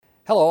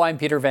Hello, I'm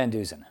Peter Van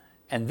Dusen,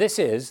 and this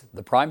is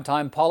the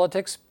Primetime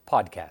Politics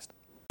Podcast.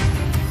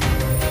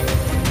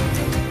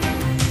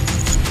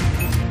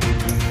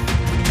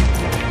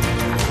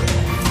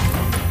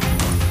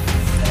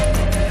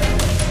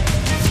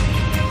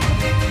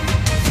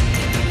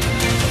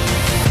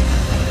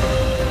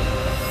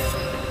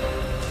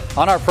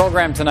 On our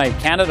program tonight,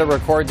 Canada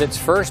records its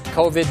first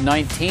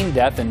COVID-19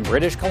 death in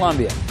British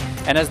Columbia.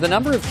 And as the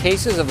number of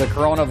cases of the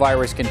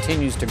coronavirus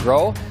continues to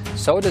grow,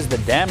 so does the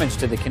damage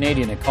to the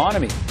Canadian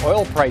economy.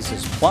 Oil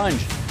prices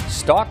plunge,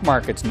 stock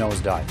markets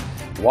nosedive.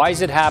 Why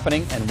is it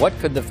happening, and what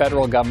could the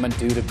federal government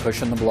do to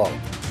cushion the blow?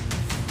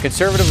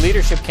 Conservative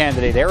leadership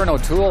candidate Erin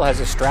O'Toole has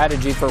a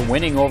strategy for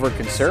winning over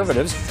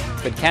Conservatives,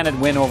 but can it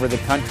win over the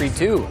country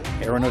too?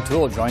 Erin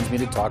O'Toole joins me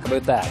to talk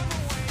about that.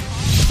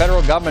 The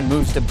federal government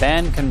moves to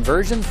ban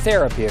conversion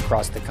therapy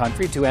across the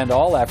country to end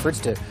all efforts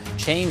to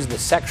change the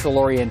sexual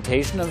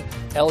orientation of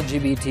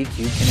LGBTQ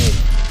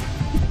Canadians.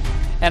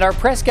 And our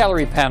press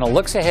gallery panel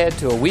looks ahead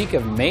to a week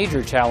of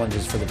major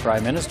challenges for the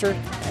Prime Minister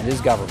and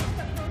his government.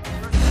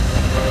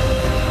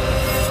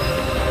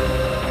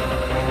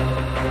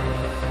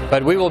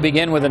 But we will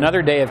begin with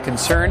another day of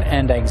concern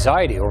and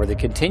anxiety over the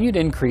continued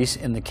increase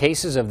in the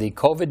cases of the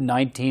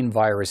COVID-19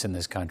 virus in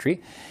this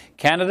country.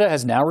 Canada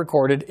has now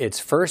recorded its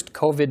first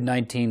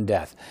COVID-19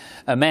 death,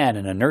 a man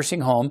in a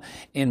nursing home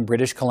in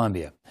British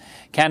Columbia.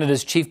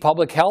 Canada's chief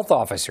public health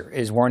officer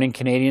is warning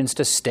Canadians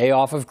to stay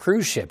off of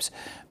cruise ships.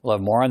 We'll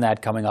have more on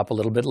that coming up a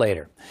little bit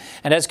later.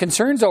 And as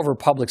concerns over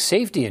public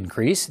safety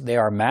increase, they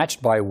are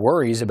matched by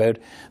worries about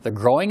the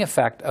growing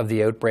effect of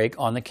the outbreak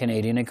on the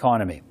Canadian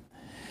economy.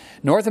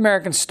 North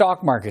American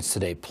stock markets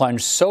today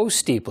plunged so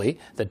steeply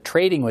that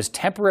trading was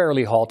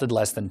temporarily halted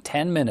less than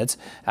 10 minutes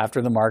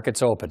after the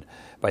markets opened.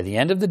 By the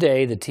end of the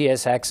day, the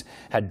TSX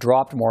had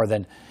dropped more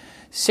than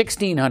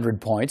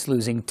 1,600 points,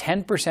 losing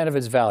 10% of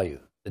its value.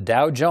 The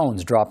Dow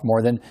Jones dropped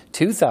more than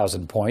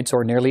 2,000 points,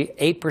 or nearly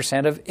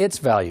 8% of its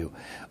value.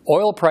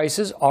 Oil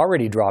prices,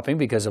 already dropping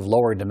because of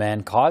lower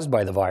demand caused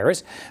by the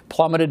virus,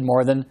 plummeted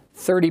more than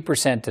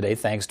 30% today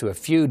thanks to a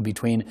feud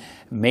between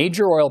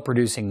major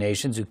oil-producing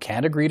nations who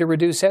can't agree to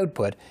reduce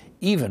output,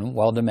 even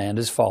while demand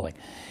is falling.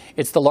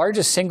 It's the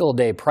largest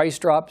single-day price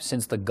drop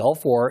since the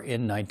Gulf War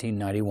in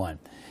 1991.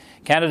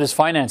 Canada's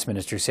finance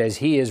minister says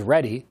he is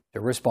ready to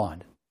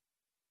respond.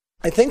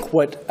 I think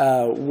what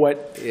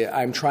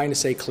I'm trying to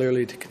say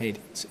clearly to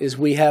Canadians is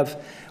we have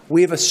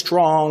a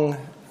strong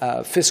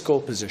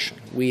fiscal position.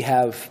 We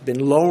have been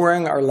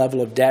lowering our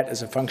level of debt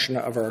as a function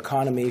of our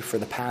economy for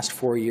the past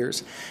 4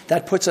 years.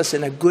 That puts us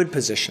in a good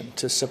position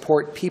to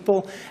support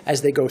people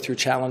as they go through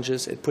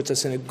challenges. It puts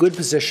us in a good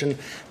position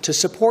to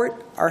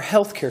support our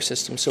healthcare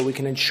system so we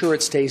can ensure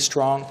it stays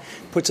strong.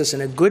 It puts us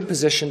in a good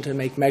position to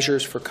make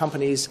measures for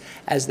companies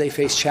as they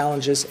face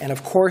challenges. And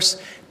of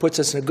course, puts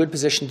us in a good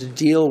position to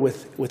deal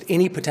with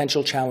any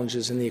potential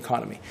challenges in the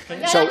economy.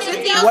 So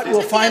what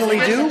we'll finally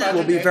do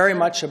will be very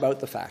much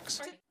about the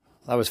facts.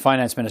 That was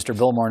Finance Minister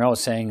Bill Morneau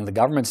saying the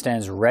government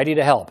stands ready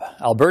to help.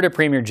 Alberta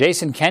Premier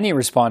Jason Kenney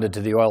responded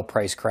to the oil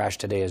price crash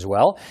today as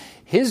well.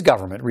 His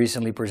government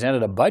recently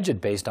presented a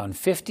budget based on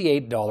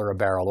 $58 a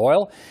barrel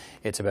oil.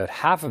 It's about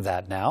half of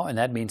that now, and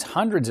that means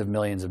hundreds of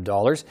millions of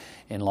dollars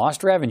in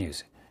lost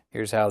revenues.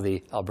 Here's how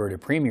the Alberta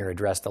Premier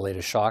addressed the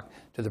latest shock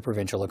to the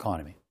provincial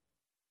economy.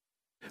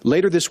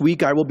 Later this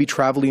week, I will be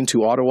traveling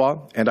to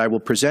Ottawa, and I will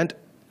present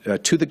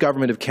to the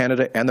Government of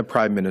Canada and the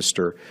Prime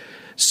Minister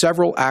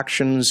several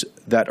actions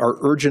that are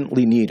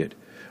urgently needed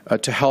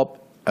to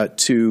help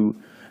to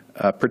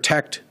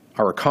protect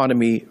our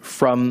economy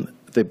from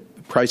the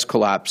price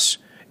collapse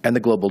and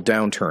the global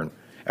downturn.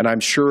 And I'm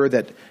sure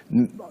that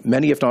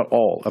many, if not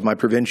all, of my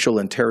provincial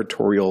and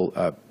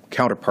territorial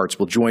counterparts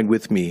will join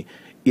with me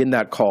in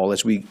that call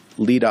as we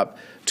lead up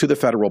to the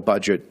federal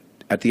budget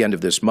at the end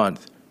of this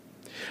month.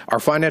 Our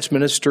Finance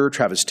Minister,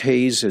 Travis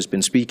Toews, has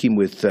been speaking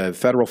with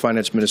Federal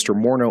Finance Minister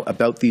Morneau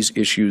about these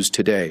issues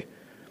today.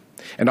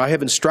 And I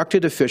have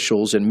instructed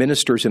officials and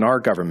ministers in our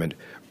government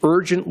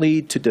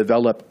urgently to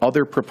develop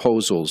other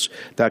proposals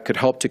that could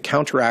help to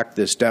counteract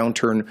this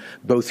downturn,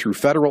 both through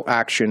federal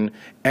action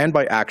and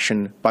by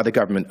action by the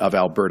Government of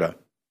Alberta.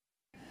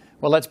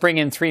 Well, let's bring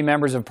in three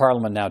members of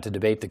Parliament now to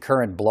debate the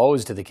current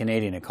blows to the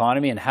Canadian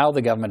economy and how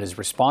the government is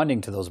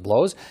responding to those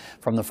blows.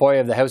 From the foyer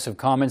of the House of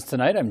Commons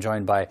tonight, I'm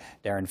joined by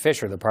Darren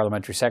Fisher, the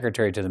Parliamentary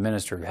Secretary to the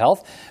Minister of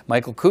Health.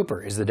 Michael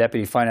Cooper is the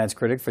Deputy Finance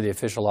Critic for the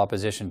official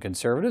opposition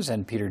Conservatives,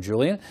 and Peter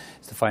Julian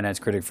is the Finance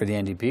Critic for the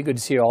NDP. Good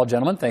to see you all,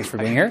 gentlemen. Thanks for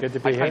being here. Good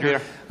to be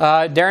here.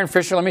 Darren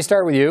Fisher, let me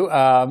start with you.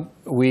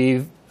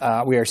 We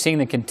are seeing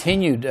the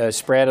continued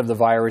spread of the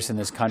virus in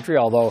this country,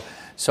 although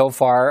so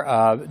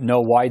far no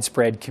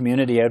widespread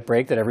community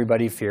outbreak that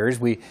everybody fears.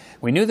 We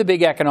knew the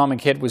big economic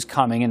hit was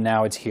coming, and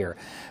now it's here.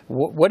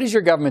 What is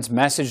your government's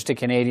message to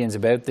Canadians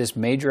about this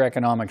major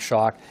economic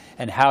shock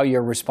and how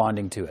you're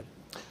responding to it?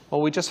 Well,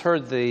 we just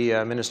heard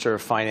the Minister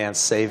of Finance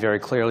say very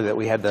clearly that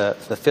we had the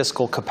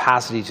fiscal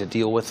capacity to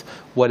deal with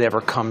whatever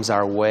comes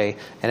our way.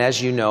 And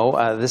as you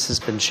know, this has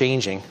been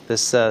changing.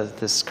 This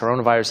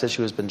coronavirus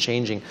issue has been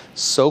changing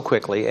so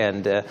quickly,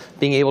 and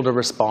being able to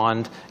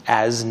respond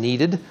as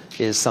needed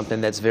is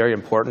something that's very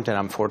important,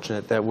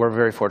 and we're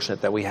very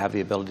fortunate that we have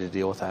the ability to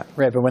deal with that.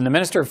 Right, but when the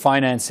Minister of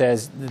Finance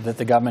says that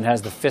the government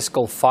has the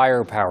fiscal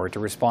firepower to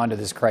respond to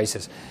this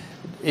crisis,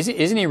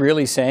 isn't he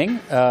really saying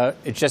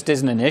it just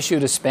isn't an issue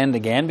to spend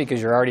again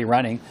because you're already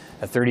running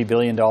a $30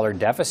 billion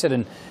deficit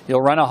and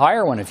you'll run a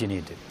higher one if you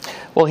need to?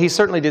 Well, he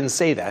certainly didn't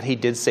say that. He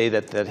did say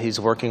that he's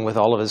working with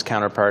all of his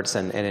counterparts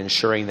and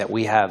ensuring that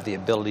we have the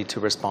ability to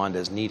respond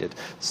as needed.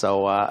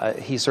 So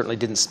he certainly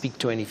didn't speak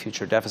to any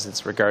future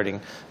deficits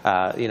regarding,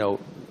 the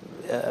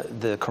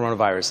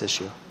coronavirus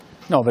issue.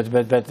 No, but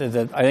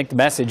I think the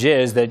message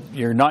is that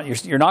you're not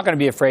going to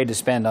be afraid to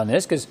spend on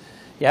this because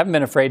you haven't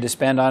been afraid to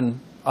spend on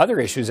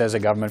other issues as a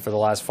government for the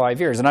last 5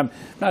 years. And I'm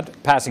not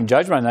passing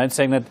judgment on that. I'm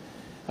saying that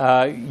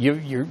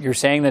you're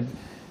saying that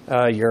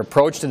your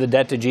approach to the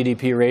debt to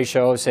GDP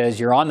ratio says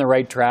you're on the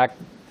right track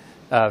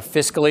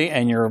fiscally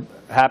and you're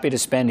happy to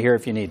spend here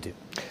if you need to.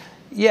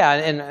 Yeah,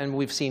 and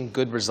we've seen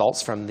good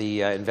results from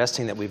the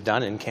investing that we've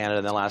done in Canada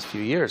in the last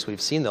few years. We've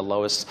seen the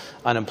lowest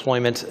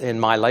unemployment in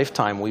my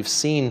lifetime. We've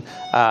seen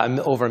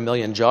over 1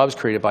 million jobs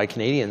created by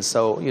Canadians.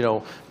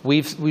 So,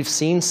 we've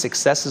seen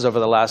successes over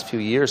the last few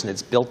years, and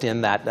it's built in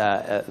that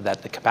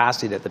the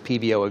capacity that the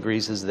PBO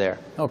agrees is there.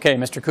 Okay,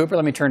 Mr. Cooper,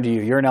 let me turn to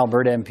you. You're an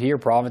Alberta MP. Your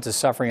province is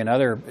suffering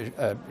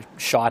another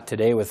shot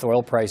today with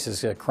oil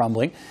prices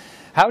crumbling.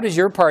 How does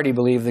your party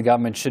believe the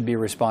government should be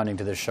responding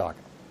to this shock?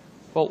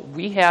 Well,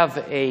 we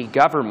have a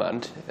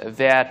government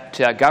that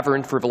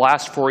governed for the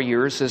last 4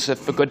 years as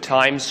if the good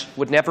times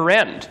would never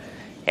end.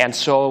 And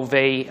so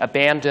they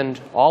abandoned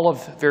all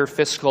of their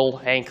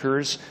fiscal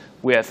anchors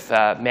with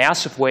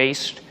massive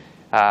waste,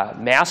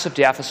 massive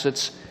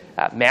deficits,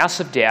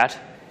 massive debt,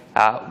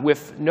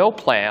 with no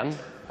plan,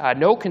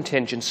 no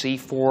contingency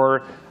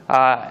for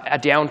a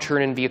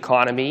downturn in the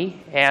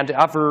economy and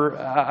other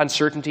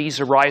uncertainties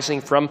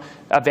arising from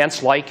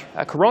events like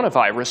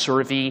coronavirus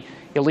or the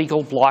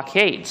illegal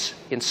blockades.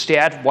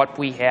 Instead, what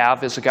we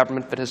have is a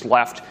government that has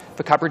left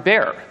the cupboard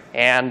bare.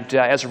 And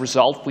as a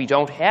result, we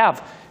don't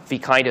have the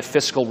kind of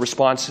fiscal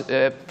response,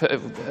 the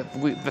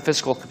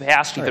fiscal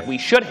capacity that we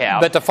should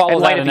have. But to follow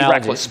that analogy,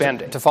 reckless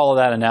spending. To follow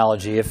that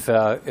analogy, if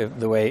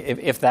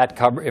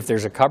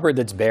there's a cupboard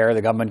that's bare,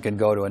 the government can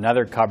go to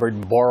another cupboard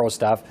and borrow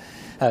stuff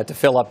to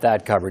fill up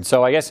that cupboard.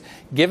 So I guess,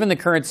 given the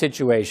current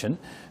situation,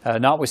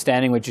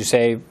 notwithstanding what you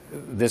say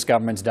this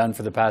government's done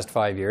for the past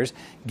 5 years,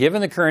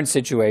 given the current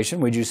situation,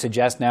 would you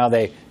suggest now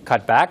they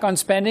cut back on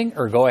spending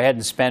or go ahead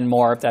and spend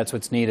more if that's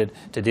what's needed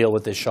to deal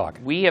with this shock?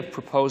 We have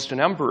proposed a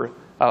number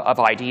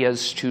of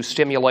ideas to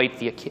stimulate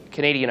the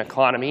Canadian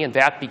economy, and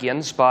that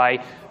begins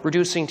by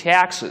reducing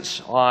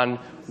taxes on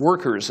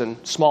workers and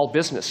small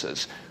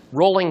businesses,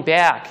 rolling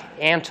back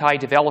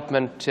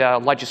anti-development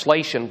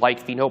legislation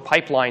like the No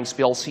Pipelines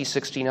Bill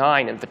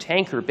C-69 and the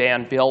Tanker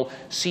Ban Bill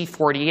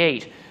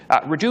C-48,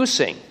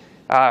 reducing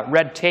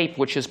red tape,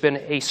 which has been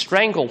a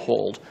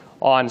stranglehold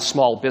on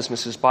small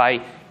businesses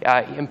by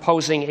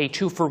imposing a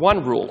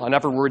 2-for-1 rule. In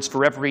other words,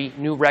 for every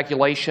new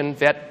regulation,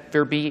 that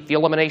there be the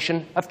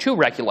elimination of 2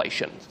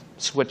 regulations,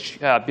 which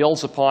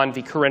builds upon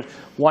the current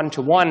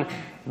 1-to-1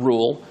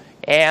 rule,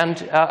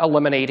 and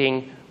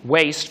eliminating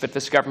waste that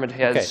this government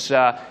has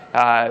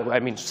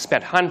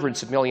spent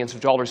hundreds of millions of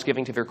dollars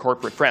giving to their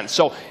corporate friends.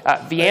 So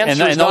the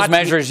answer is those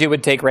measures you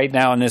would take right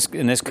now in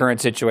this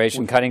current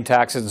situation, cutting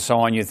taxes and so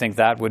on, you think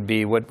that would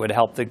be what would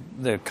help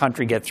the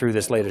country get through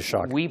this latest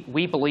shock?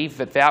 We believe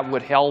that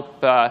would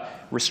help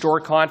restore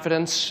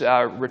confidence,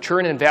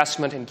 return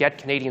investment, and get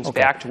Canadians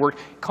back to work,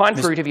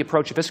 contrary to the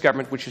approach of this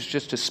government, which is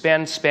just to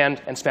spend,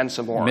 and spend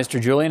some more.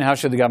 Mr. Julian, how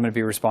should the government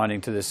be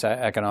responding to these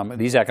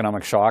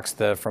economic shocks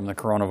from the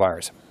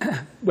coronavirus?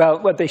 Well,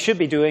 what they should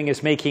be doing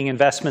is making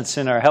investments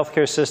in our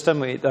healthcare system.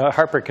 The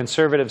Harper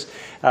Conservatives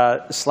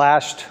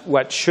slashed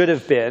what should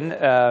have been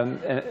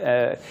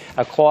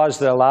a clause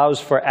that allows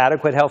for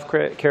adequate health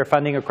care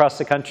funding across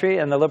the country,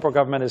 and the Liberal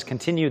government has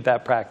continued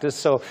that practice.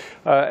 So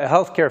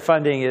health care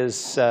funding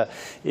has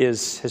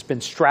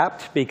been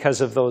strapped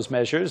because of those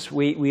measures.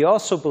 We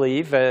also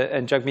believe,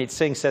 and Jagmeet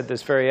Singh said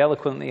this very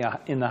eloquently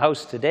in the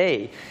House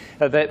today,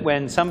 that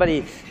when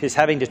somebody is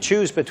having to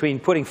choose between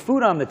putting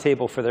food on the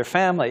table for their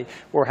family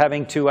or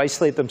having to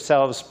isolate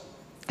themselves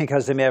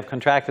because they may have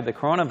contracted the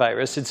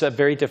coronavirus, it's a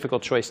very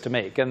difficult choice to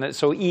make. And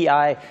so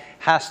EI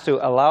has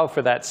to allow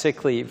for that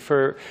sick leave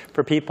for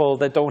people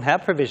that don't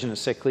have provision of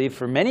sick leave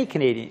for many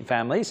Canadian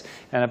families,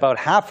 and about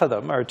half of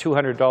them are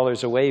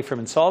 $200 away from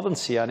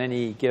insolvency on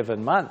any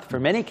given month. For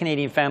many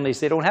Canadian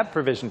families, they don't have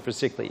provision for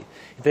sick leave.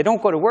 If they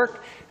don't go to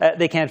work,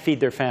 they can't feed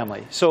their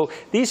family. So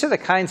these are the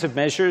kinds of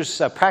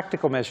measures,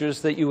 practical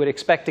measures, that you would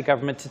expect a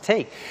government to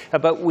take.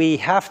 But we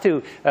have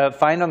to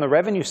find on the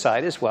revenue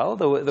side as well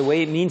the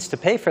way it means to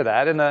pay for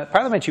that. And the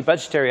Parliamentary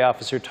Budgetary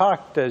Officer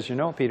talked, as you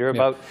know, Peter,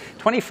 about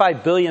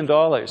 $25 billion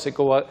that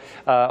go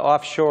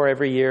offshore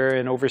every year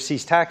in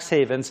overseas tax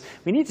havens.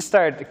 We need to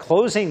start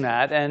closing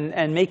that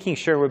and making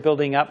sure we're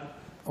building up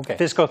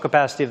fiscal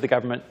capacity of the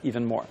government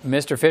even more.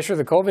 Mr. Fisher,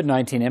 the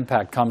COVID-19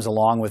 impact comes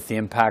along with the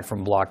impact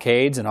from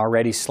blockades and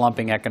already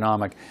slumping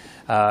economic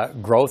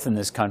growth in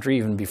this country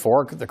even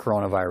before the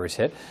coronavirus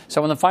hit.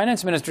 So when the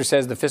finance minister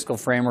says the fiscal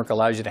framework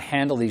allows you to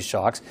handle these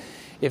shocks,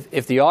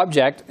 if the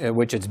object,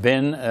 which it's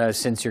been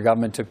since your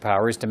government took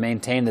power, is to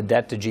maintain the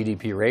debt to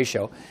GDP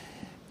ratio,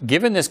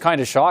 given this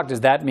kind of shock,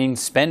 does that mean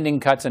spending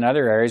cuts in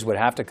other areas would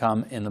have to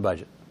come in the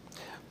budget?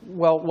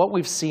 Well, what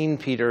we've seen,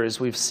 Peter, is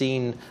we've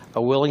seen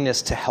a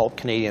willingness to help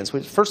Canadians.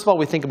 First of all,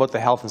 we think about the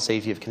health and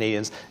safety of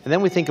Canadians, and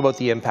then we think about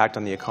the impact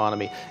on the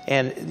economy.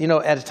 And, you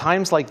know, at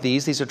times like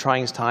these are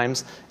trying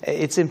times,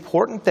 it's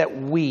important that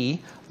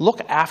we look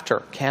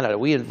after Canada.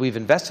 We've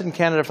invested in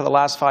Canada for the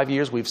last 5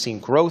 years. We've seen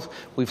growth.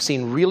 We've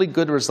seen really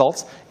good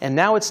results. And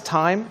now it's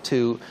time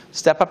to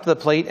step up to the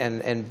plate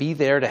and be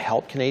there to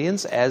help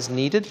Canadians as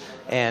needed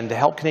and to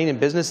help Canadian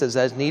businesses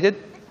as needed.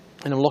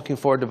 And I'm looking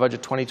forward to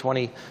Budget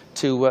 2020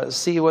 to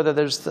see whether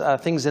there's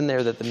things in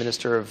there that the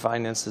Minister of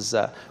Finance is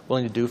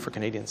willing to do for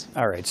Canadians.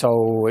 All right.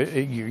 So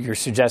you're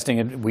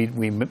suggesting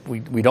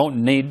we don't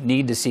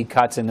need to see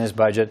cuts in this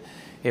budget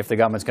if the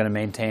government's going to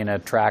maintain a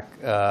track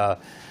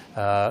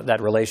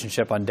that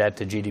relationship on debt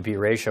to GDP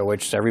ratio,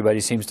 which everybody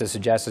seems to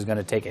suggest is going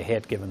to take a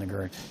hit given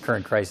the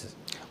current crisis.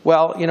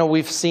 Well, you know,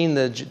 we've seen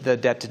the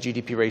debt to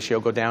GDP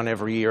ratio go down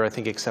every year, I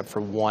think, except for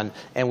one.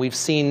 And we've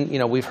seen, you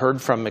know, we've heard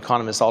from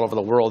economists all over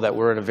the world that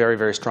we're in a very,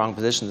 very strong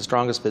position, the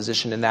strongest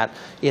position in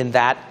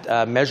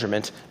that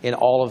measurement in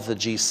all of the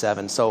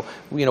G7. So,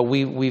 you know,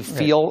 we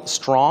feel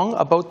strong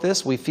about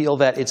this. We feel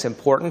that it's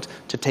important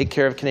to take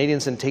care of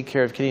Canadians and take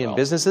care of Canadian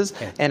businesses.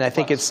 And I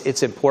think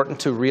it's important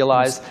to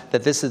realize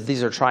that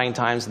these are trying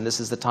times, and this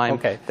is the time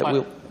that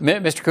we'll.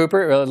 Mr.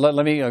 Cooper,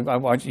 let me.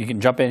 You can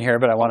jump in here,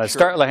 but I want to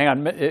start. Hang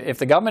on. If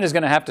the government is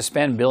going to have to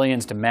spend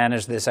billions to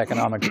manage this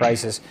economic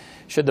crisis,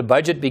 should the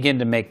budget begin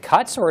to make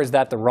cuts, or is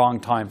that the wrong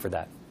time for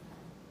that?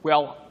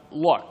 Well,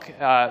 look,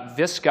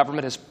 this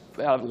government has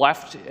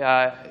left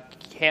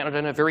Canada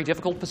in a very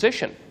difficult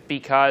position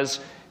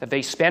because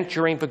they spent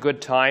during the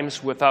good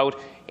times without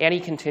any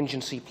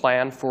contingency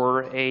plan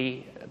for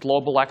a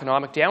global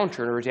economic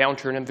downturn or a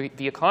downturn in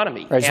the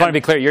economy. I just want to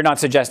be clear, you're not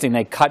suggesting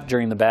they cut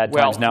during the bad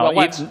times now,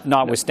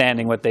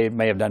 notwithstanding what they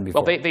may have done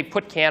before. Well, they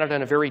put Canada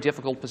in a very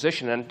difficult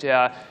position, and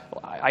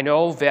I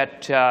know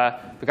that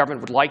the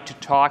government would like to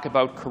talk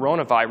about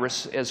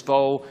coronavirus as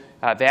though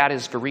that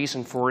is the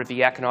reason for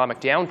the economic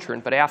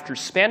downturn, but after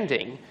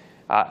spending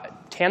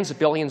tens of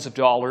billions of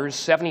dollars,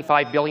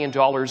 $75 billion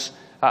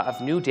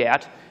of new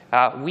debt,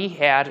 we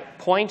had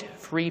 0.3%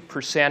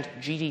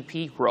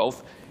 GDP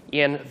growth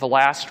in the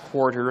last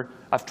quarter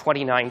of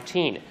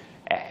 2019.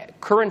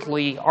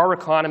 Currently, our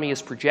economy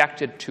is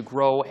projected to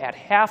grow at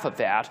half of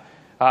that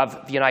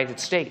of the United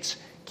States.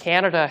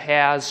 Canada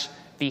has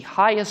the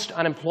highest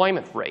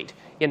unemployment rate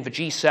in the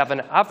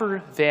G7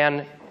 other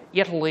than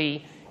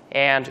Italy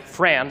and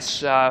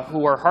France,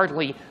 who are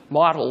hardly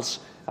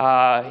models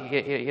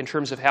in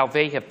terms of how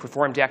they have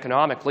performed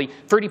economically,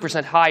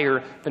 30%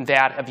 higher than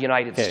that of the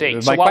United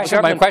States. My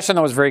question,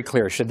 though, was very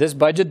clear. Should this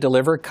budget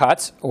deliver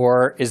cuts,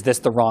 or is this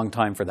the wrong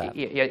time for that?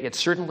 It's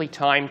certainly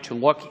time to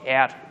look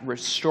at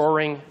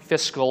restoring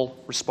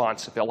fiscal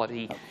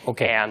responsibility.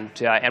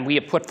 And we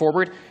have put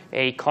forward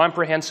a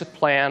comprehensive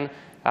plan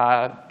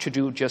to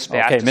do just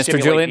that, to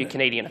stimulate the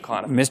Canadian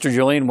economy. Mr.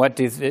 Julian, what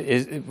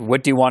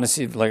do you want to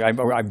see? Like,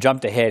 I've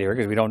jumped ahead here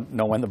because we don't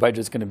know when the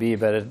budget's going to be,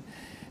 but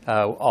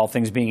all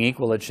things being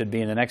equal, it should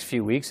be in the next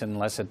few weeks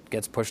unless it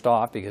gets pushed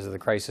off because of the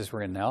crisis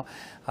we're in now.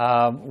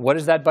 What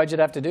does that budget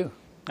have to do?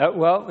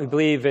 Well, we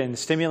believe in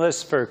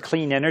stimulus for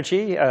clean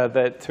energy,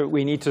 that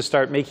we need to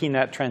start making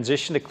that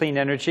transition to clean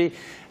energy.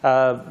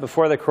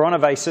 Before the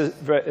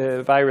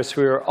coronavirus,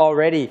 we were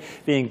already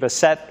being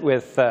beset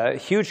with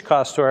huge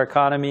cost to our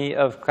economy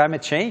of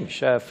climate change,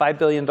 $5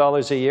 billion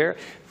a year.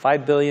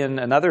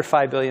 Another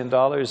 $5 billion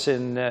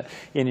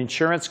in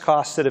insurance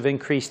costs that have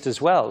increased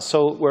as well.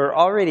 So we're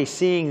already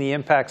seeing the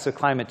impacts of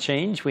climate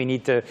change. We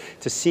need to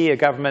see a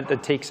government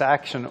that takes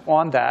action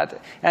on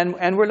that.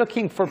 And we're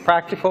looking for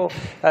practical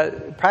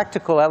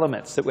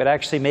elements that would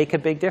actually make a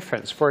big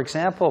difference. For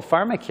example,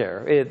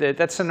 pharmacare.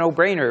 That's a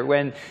no-brainer.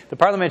 When the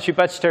Parliamentary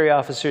Budgetary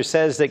Officer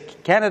says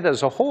that Canada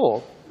as a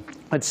whole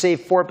would save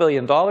 $4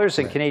 billion,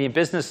 and Canadian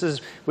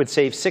businesses would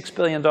save $6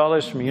 billion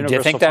from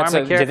universal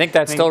pharmacare. Do you think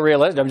that's still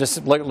realistic?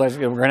 We're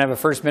going to have a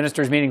First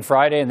Minister's meeting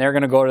Friday, and they're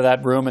going to go to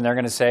that room, and they're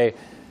going to say,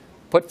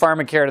 put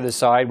pharmacare to the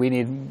side. We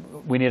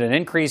need an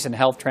increase in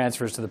health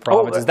transfers to the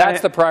provinces.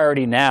 That's the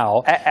priority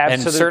now. Absolutely.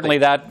 And certainly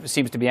that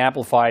seems to be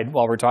amplified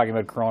while we're talking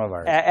about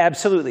coronavirus.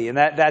 Absolutely, and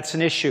that's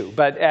an issue.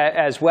 But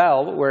as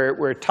well,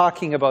 we're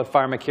talking about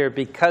pharmacare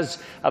because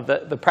of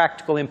the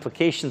practical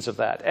implications of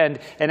that. And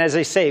as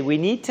I say, we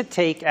need to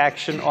take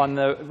action on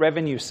the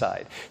revenue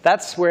side.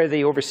 That's where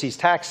the overseas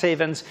tax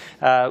havens,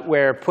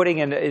 where putting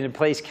in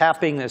place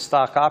capping the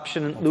stock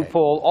option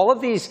loophole, all of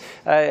these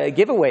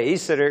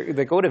giveaways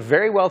that go to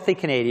very wealthy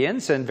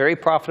Canadians and very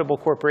profitable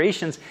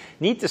corporations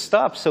need to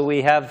stop so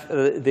we have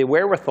the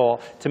wherewithal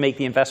to make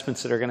the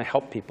investments that are going to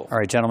help people. All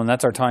right, gentlemen,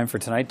 that's our time for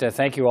tonight.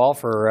 Thank you all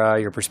for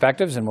your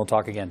perspectives, and we'll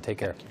talk again. Take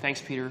care.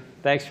 Thanks, Peter.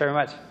 Thanks very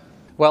much.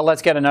 Well,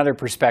 let's get another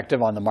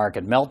perspective on the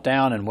market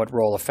meltdown and what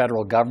role the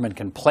federal government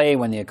can play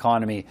when the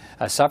economy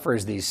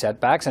suffers these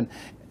setbacks.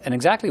 And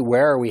exactly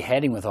where are we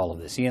heading with all of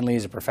this? Ian Lee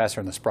is a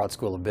professor in the Sprott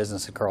School of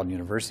Business at Carleton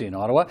University in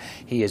Ottawa.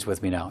 He is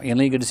with me now. Ian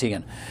Lee, good to see you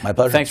again. My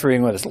pleasure. Thanks for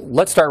being with us.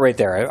 Let's start right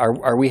there.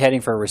 Are we heading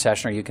for a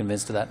recession? Are you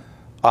convinced of that?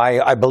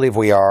 I believe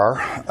we are,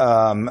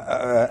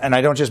 and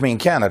I don't just mean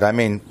Canada. I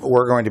mean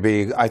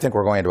I think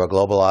we're going into a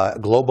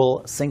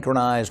global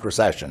synchronized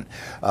recession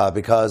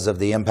because of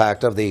the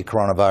impact of the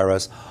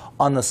coronavirus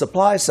on the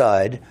supply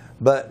side.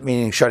 But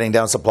meaning shutting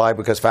down supply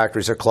because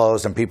factories are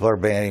closed and people are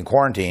being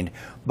quarantined.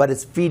 But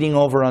it's feeding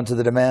over onto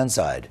the demand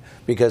side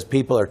because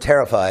people are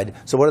terrified.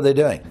 So what are they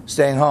doing?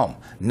 Staying home,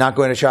 not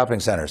going to shopping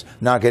centers,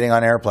 not getting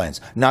on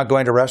airplanes, not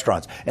going to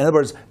restaurants. In other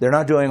words, they're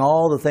not doing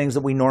all the things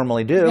that we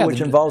normally do,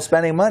 which involves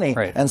spending money.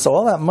 Right. And so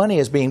all that money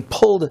is being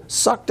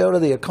sucked out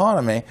of the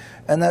economy,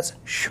 and that's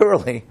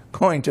surely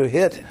going to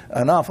hit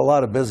an awful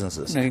lot of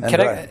businesses.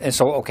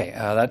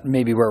 That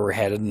may be where we're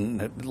headed,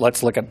 and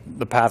let's look at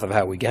the path of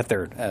how we get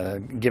there,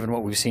 given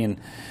what we've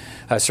seen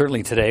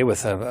certainly today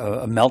with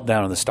a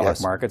meltdown in the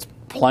stock markets,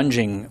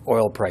 plunging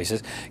oil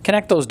prices.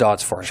 Connect those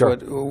dots for us.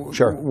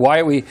 Sure.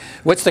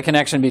 What's the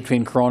connection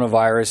between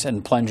coronavirus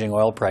and plunging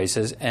oil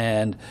prices,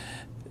 and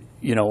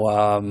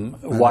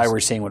why we're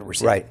seeing what we're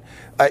seeing? Right.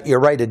 You're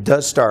right. It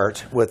does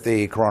start with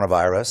the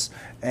coronavirus,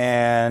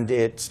 and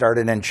it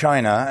started in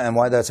China. And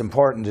why that's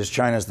important is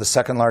China is the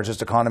second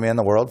largest economy in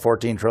the world,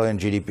 14 trillion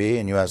GDP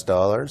in U.S.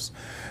 dollars.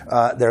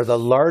 They're the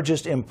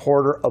largest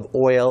importer of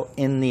oil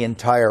in the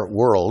entire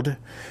world.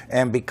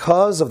 And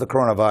because of the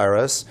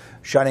coronavirus,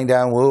 shutting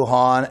down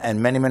Wuhan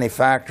and many, many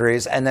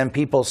factories, and then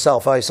people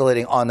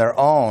self-isolating on their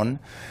own,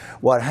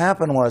 what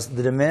happened was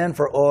the demand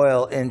for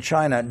oil in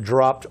China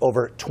dropped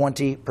over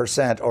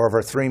 20%, or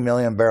over 3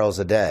 million barrels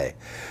a day.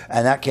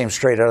 And that came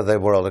straight out of the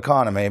world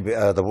economy,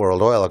 the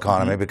world oil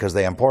economy, because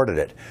they imported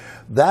it.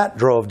 That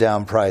drove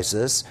down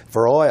prices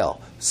for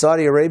oil.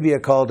 Saudi Arabia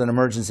called an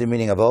emergency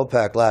meeting of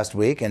OPEC last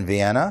week in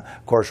Vienna.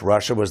 Of course,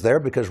 Russia was there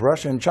because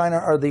Russia and China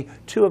are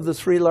two of the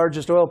three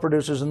largest oil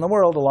producers in the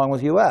world, along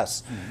with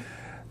U.S.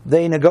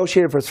 They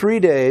negotiated for 3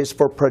 days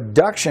for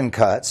production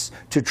cuts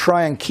to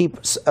try and keep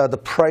the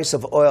price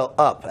of oil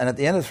up. And at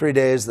the end of 3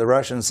 days, the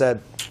Russians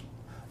said,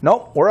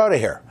 nope, we're out of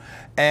here.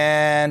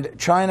 And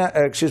Saudi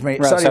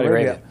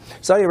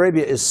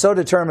Arabia is so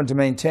determined to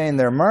maintain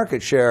their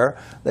market share.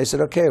 They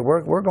said, okay,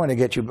 we're going to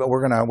get you, but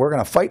we're going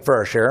to fight for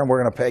our share, and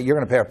you're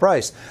going to pay a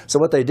price. So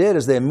what they did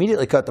is they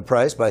immediately cut the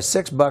price by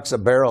 $6 a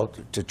barrel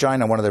to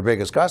China, one of their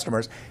biggest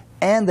customers,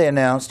 and they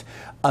announced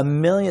they're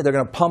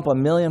going to pump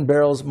 1 million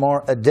barrels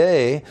more a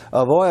day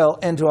of oil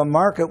into a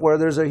market where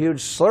there's a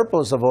huge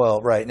surplus of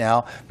oil right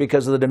now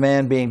because of the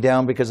demand being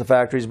down, because of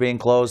factories being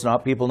closed,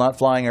 people not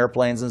flying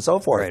airplanes and so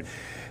forth. Right.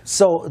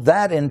 So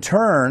that in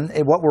turn,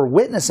 what we're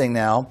witnessing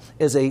now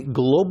is a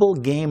global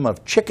game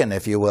of chicken,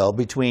 if you will,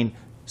 between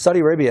Saudi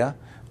Arabia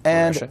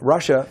and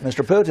Russia,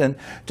 Mr. Putin,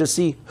 to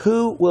see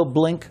who will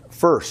blink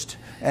first.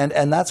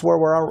 And that's where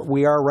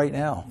we are right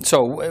now.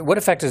 So what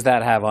effect does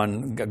that have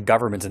on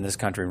governments in this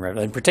country?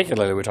 And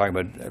particularly, we're talking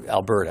about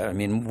Alberta. I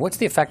mean, what's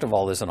the effect of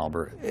all this in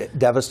Alberta?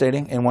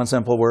 Devastating, in one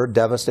simple word,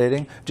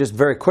 devastating. Just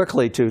very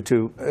quickly to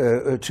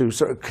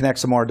sort of connect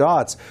some more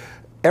dots.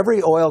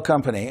 Every oil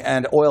company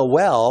and oil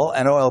well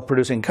and oil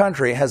producing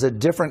country has a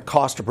different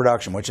cost of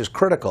production, which is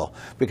critical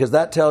because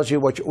that tells you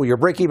what your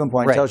break-even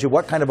point tells you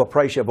what kind of a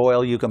price of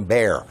oil you can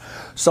bear.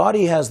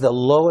 Saudi has the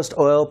lowest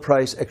oil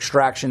price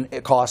extraction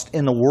cost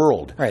in the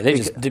world. Right, they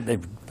just pump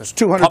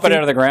it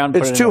out of the ground.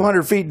 It's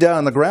 200 feet down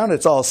on the ground.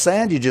 It's all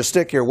sand. You just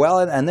stick your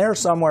well in, and there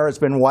somewhere it's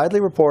been widely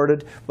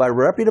reported by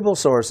reputable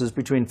sources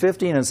between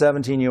 15 and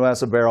 17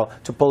 US a barrel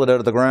to pull it out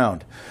of the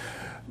ground.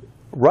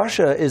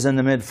 Russia is in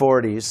the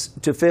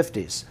mid-40s to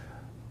 50s.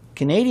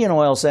 Canadian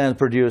oil sands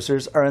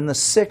producers are in the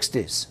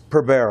 60s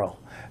per barrel.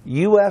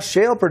 U.S.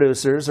 shale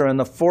producers are in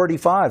the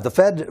 45. The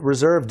Fed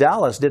Reserve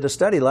Dallas did a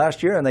study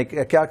last year, and they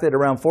calculated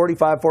around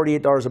 $45,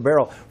 $48 a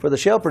barrel for the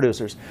shale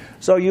producers.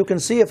 So you can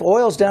see if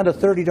oil's down to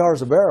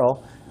 $30 a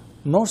barrel,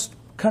 most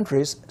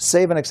countries,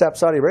 save and except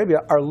Saudi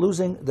Arabia, are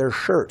losing their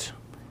shirt.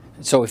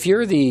 So if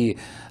you're the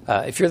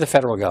If you're the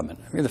federal government,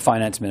 if you're the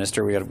finance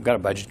minister, we've got a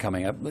budget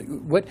coming up.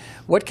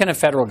 What can a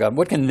federal government,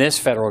 what can this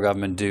federal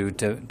government do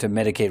to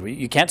mitigate?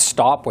 You can't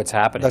stop what's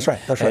happening. That's right.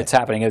 That's right. It's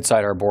happening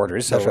outside our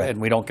borders, so, That's right.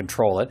 and we don't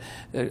control it.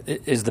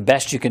 Is the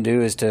best you can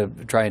do is to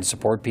try and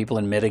support people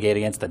and mitigate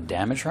against the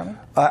damage from it?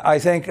 I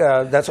think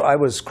that's why I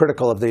was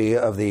critical of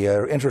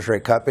the interest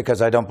rate cut,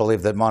 because I don't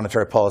believe that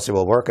monetary policy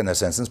will work in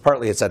this instance.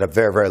 Partly it's at a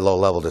very, very low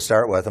level to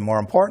start with, and more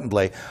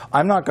importantly,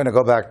 I'm not going to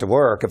go back to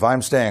work if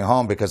I'm staying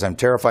home because I'm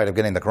terrified of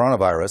getting the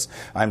coronavirus.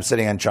 I'm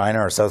sitting in China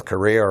or South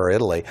Korea or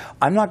Italy.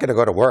 I'm not going to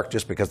go to work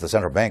just because the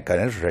central bank cut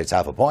interest rates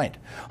half a point.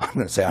 I'm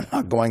going to say I'm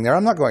not going there.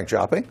 I'm not going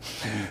shopping.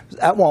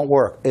 That won't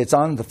work. It's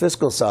on the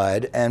fiscal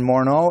side, and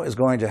Morneau is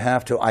going to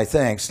have to, I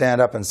think,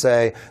 stand up and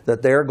say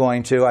that they're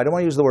going to, I don't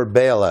want to use the word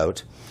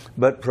bailout,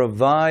 but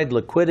provide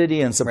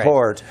liquidity and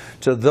support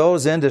to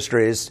those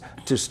industries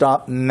to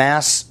stop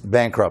mass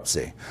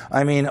bankruptcy.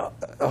 I mean,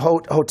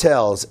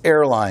 hotels,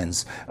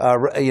 airlines,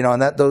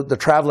 and the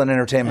travel and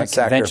entertainment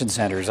sector. Convention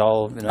centers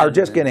all are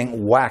just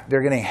getting whacked.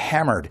 They're getting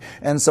hammered.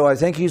 And so I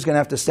think he's going to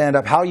have to stand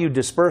up. How you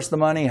disperse the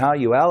money, how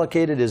you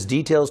allocate it is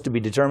details to be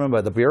determined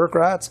by the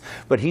bureaucrats,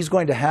 but he's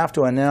going to have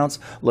to announce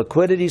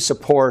liquidity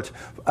support,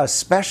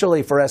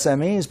 especially for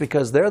SMEs,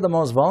 because they're the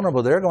most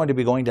vulnerable. They're going to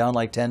be going down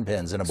like 10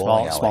 pins in a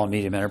bowling alley. Small,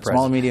 medium enterprise.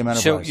 Small, medium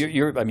enterprise. So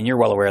you're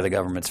well aware of the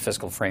government's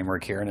fiscal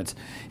framework here, and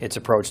its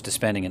approach to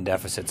spending and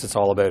deficits. It's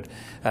all about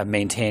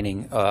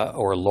maintaining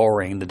or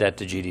lowering the debt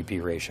to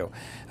GDP ratio.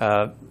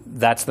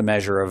 That's the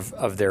measure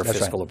of their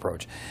fiscal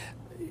approach.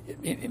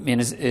 I mean,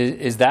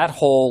 is that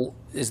whole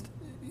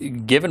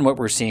given what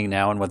we're seeing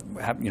now and what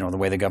the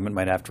way the government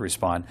might have to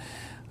respond?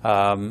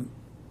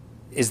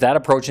 Is that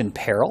approach in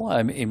peril?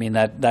 I mean,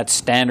 that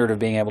standard of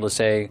being able to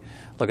say,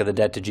 look at the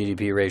debt to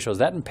GDP ratio, is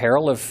that in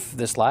peril if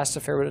this lasts a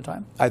fair bit of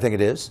time? I think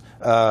it is.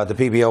 The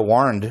PBO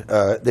warned,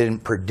 they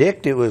didn't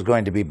predict it was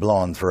going to be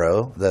blown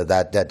through,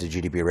 that debt to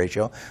GDP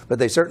ratio, but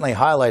they certainly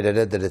highlighted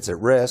it, that it's at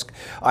risk.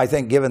 I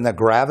think given the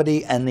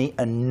gravity and the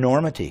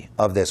enormity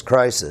of this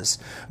crisis,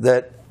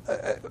 that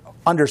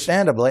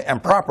understandably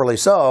and properly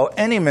so,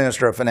 any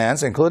Minister of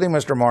Finance, including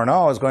Mr.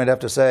 Morneau, is going to have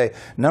to say,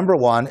 number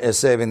one is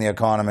saving the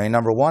economy.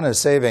 Number one is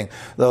saving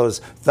those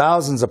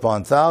thousands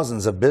upon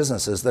thousands of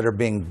businesses that are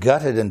being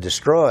gutted and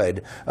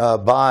destroyed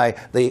by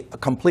the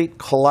complete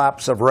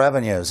collapse of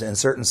revenues in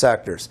certain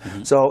sectors.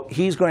 Mm-hmm. So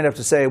he's going to have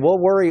to say,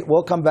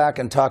 we'll come back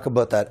and talk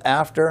about that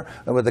after,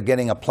 with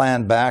getting a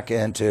plan back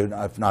into,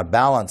 if not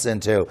balance,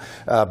 into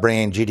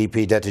bringing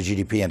GDP, debt to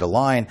GDP into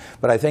line.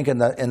 But I think in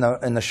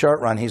the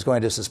short run, he's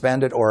going to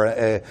suspend it or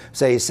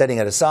say setting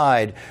it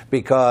aside,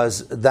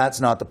 because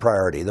that's not the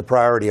priority. The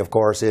priority, of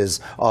course,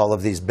 is all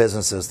of these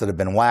businesses that have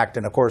been whacked.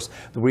 And, of course,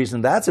 the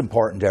reason that's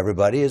important to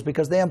everybody is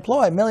because they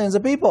employ millions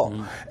of people.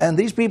 Mm-hmm. And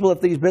these people, if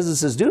these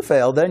businesses do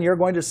fail, then you're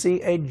going to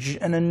see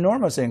an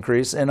enormous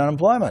increase in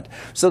unemployment.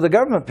 So the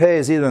government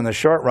pays either in the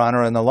short run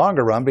or in the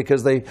longer run,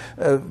 because the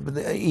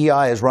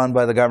EI is run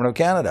by the Government of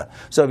Canada.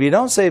 So if you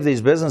don't save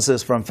these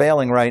businesses from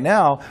failing right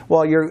now,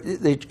 well,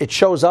 it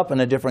shows up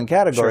in a different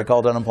category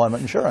called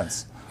unemployment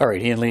insurance. All right,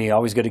 Ian Lee,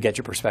 always good to get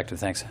your perspective.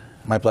 Thanks.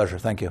 My pleasure.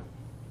 Thank you.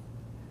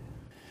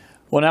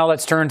 Well, now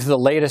let's turn to the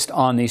latest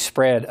on the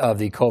spread of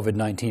the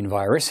COVID-19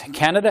 virus.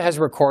 Canada has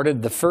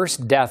recorded the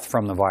first death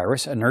from the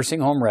virus, a nursing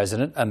home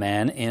resident, a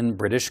man in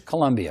British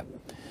Columbia.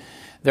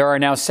 There are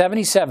now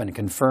 77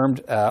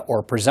 confirmed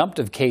or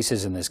presumptive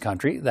cases in this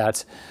country.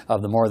 That's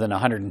of the more than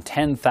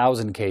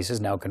 110,000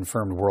 cases now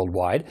confirmed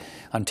worldwide.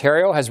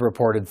 Ontario has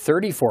reported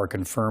 34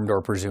 confirmed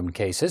or presumed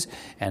cases,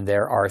 and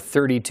there are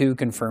 32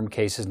 confirmed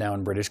cases now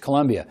in British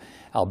Columbia.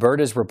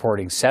 Alberta is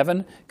reporting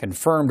 7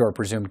 confirmed or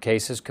presumed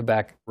cases.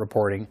 Quebec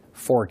reporting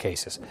 4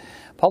 cases.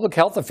 Public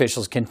health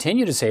officials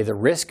continue to say the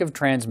risk of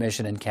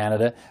transmission in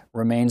Canada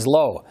remains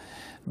low.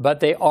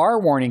 But they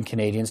are warning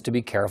Canadians to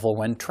be careful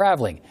when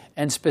traveling,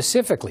 and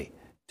specifically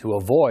to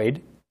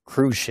avoid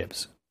cruise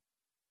ships.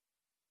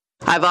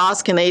 I've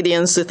asked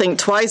Canadians to think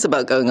twice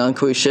about going on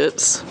cruise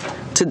ships.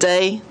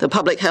 Today, the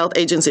Public Health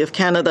Agency of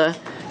Canada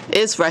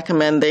is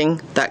recommending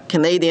that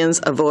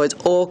Canadians avoid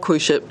all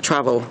cruise ship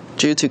travel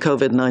due to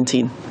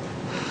COVID-19.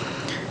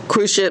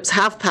 Cruise ships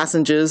have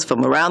passengers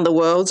from around the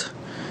world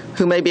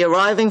who may be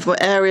arriving from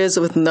areas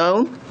with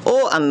known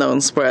or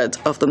unknown spread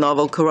of the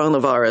novel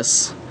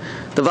coronavirus.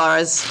 The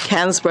virus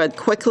can spread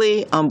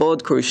quickly on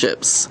board cruise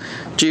ships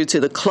due to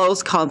the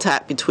close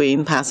contact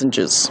between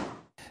passengers.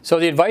 So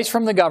the advice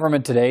from the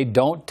government today,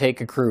 don't take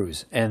a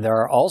cruise. And there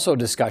are also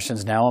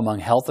discussions now among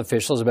health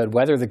officials about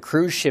whether the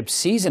cruise ship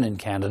season in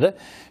Canada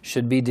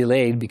should be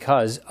delayed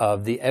because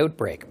of the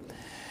outbreak.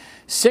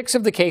 6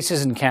 of the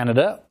cases in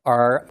Canada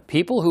are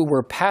people who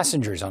were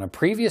passengers on a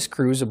previous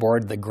cruise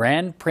aboard the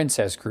Grand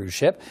Princess cruise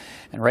ship.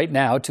 And right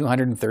now,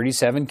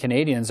 237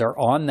 Canadians are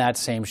on that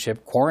same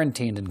ship,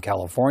 quarantined in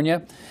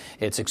California.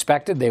 It's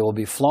expected they will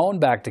be flown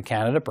back to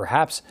Canada,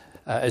 perhaps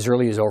as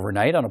early as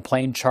overnight, on a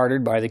plane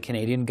chartered by the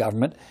Canadian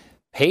government,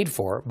 paid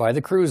for by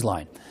the cruise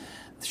line.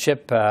 The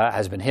ship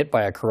has been hit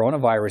by a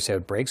coronavirus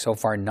outbreak. So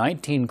far,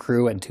 19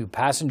 crew and 2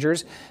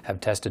 passengers have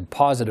tested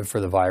positive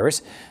for the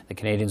virus. The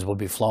Canadians will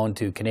be flown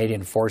to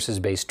Canadian Forces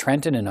Base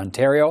Trenton in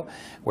Ontario,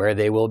 where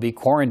they will be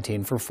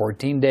quarantined for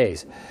 14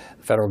 days.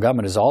 The federal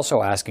government is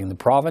also asking the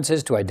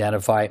provinces to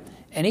identify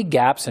any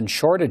gaps and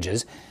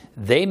shortages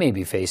they may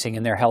be facing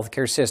in their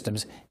healthcare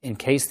systems in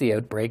case the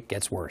outbreak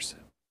gets worse.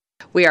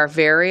 We are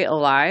very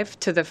alive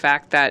to the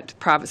fact that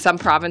some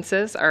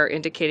provinces are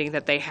indicating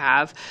that they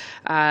have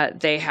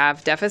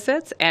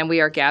deficits, and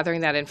we are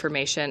gathering that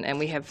information, and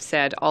we have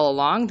said all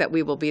along that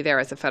we will be there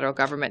as a federal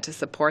government to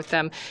support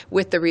them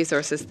with the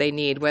resources they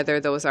need, whether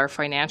those are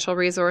financial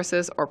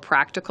resources or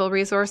practical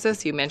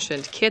resources. You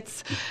mentioned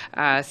kits,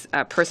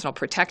 personal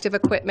protective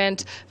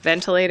equipment,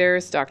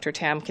 ventilators. Dr.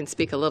 Tam can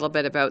speak a little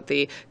bit about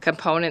the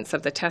components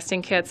of the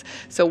testing kits.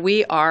 So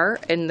we are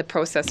in the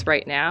process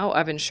right now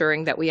of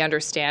ensuring that we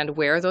understand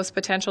where those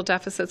potential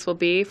deficits will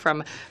be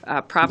from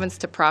province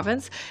to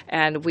province,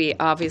 and we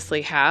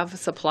obviously have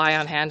supply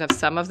on hand of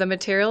some of the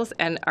materials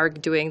and are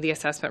doing the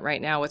assessment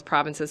right now with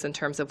provinces in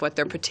terms of what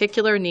their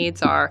particular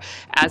needs are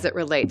as it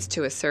relates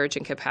to a surge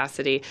in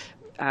capacity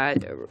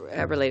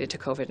related to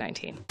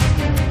COVID-19.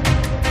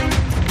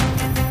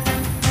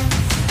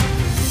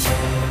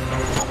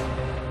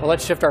 Well,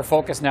 let's shift our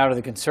focus now to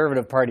the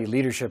Conservative Party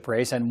leadership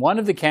race, and one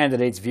of the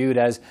candidates viewed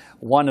as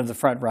one of the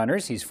front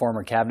runners. He's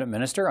former Cabinet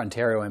Minister,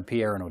 Ontario MP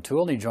Erin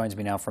O'Toole, and he joins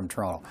me now from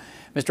Toronto.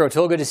 Mr.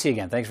 O'Toole, good to see you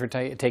again. Thanks for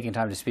taking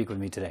time to speak with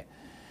me today.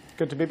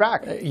 Good to be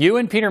back. You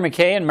and Peter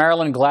MacKay and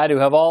Marilyn Gladu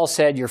have all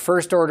said your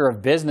first order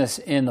of business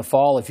in the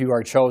fall, if you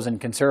are chosen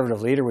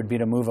Conservative leader, would be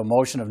to move a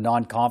motion of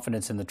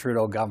non-confidence in the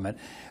Trudeau government.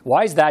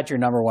 Why is that your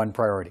number one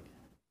priority?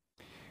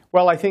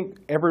 Well, I think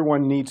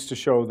everyone needs to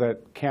show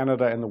that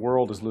Canada and the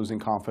world is losing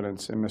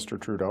confidence in Mr.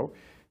 Trudeau.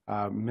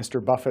 Mr.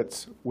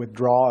 Buffett's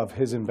withdrawal of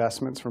his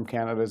investments from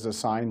Canada is a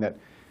sign that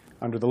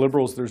under the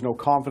Liberals there's no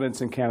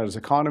confidence in Canada's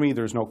economy,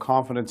 there's no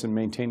confidence in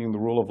maintaining the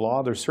rule of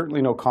law, there's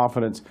certainly no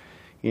confidence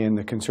in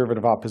the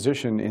Conservative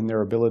opposition in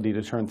their ability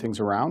to turn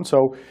things around.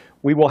 So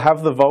we will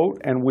have the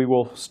vote and we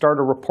will start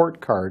a report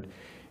card.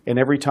 And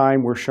every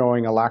time we're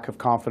showing a lack of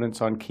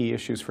confidence on key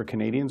issues for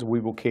Canadians,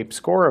 we will keep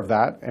score of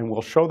that, and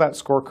we'll show that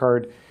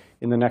scorecard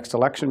in the next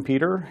election,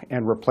 Peter,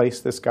 and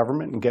replace this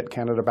government and get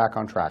Canada back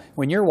on track.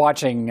 When you're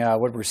watching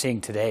what we're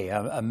seeing today,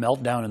 a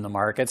meltdown in the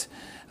markets,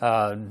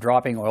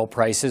 dropping oil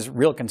prices,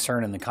 real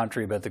concern in the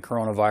country about the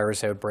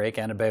coronavirus outbreak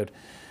and about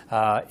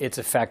its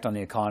effect on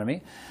the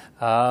economy.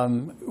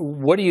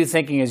 What are you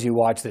thinking as you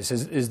watch this?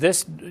 Is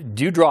this,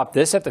 do you drop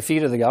this at the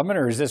feet of the government,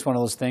 or is this one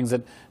of those things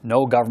that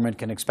no government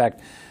can expect?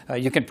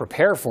 You can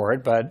prepare for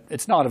it, but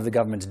it's not of the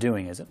government's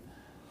doing, is it?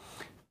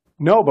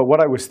 No, but what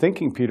I was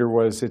thinking, Peter,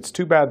 was it's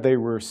too bad they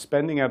were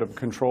spending out of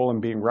control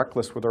and being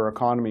reckless with our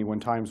economy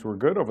when times were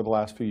good over the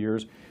last few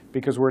years,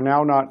 because we're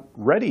now not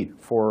ready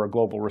for a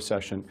global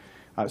recession.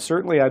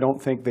 Certainly, I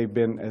don't think they've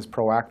been as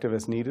proactive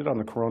as needed on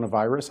the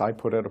coronavirus. I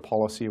put out a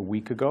policy a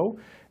week ago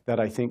that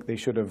I think they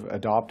should have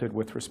adopted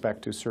with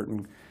respect to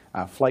certain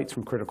flights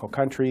from critical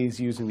countries,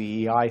 using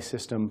the EI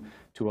system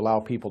to allow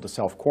people to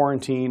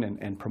self-quarantine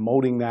and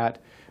promoting that.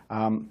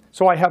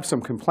 So I have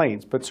some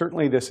complaints, but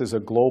certainly this is a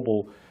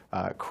global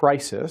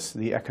crisis.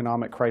 The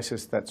economic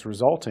crisis that's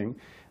resulting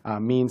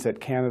means that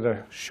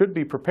Canada should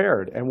be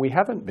prepared, and we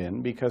haven't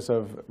been because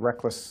of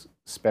reckless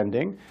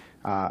spending,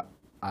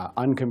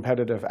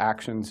 uncompetitive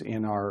actions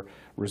in our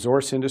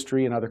resource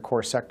industry and other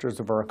core sectors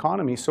of our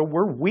economy. So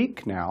we're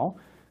weak now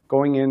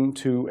going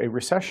into a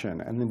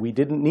recession, and then we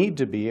didn't need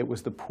to be. It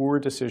was the poor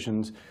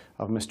decisions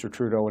of Mr.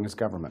 Trudeau and his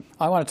government.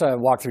 I wanted to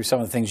walk through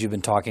some of the things you've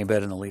been talking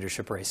about in the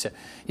leadership race.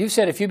 You've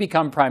said if you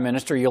become Prime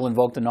Minister, you'll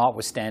invoke the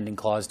notwithstanding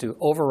clause to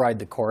override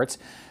the courts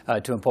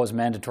to impose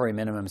mandatory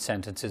minimum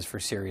sentences for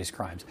serious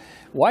crimes.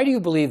 Why do you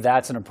believe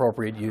that's an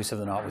appropriate use of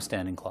the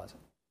notwithstanding clause?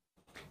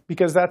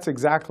 Because that's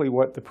exactly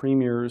what the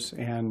premiers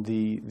and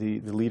the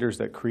leaders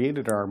that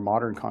created our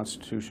modern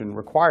Constitution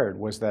required,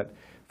 was that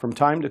from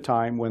time to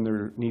time, when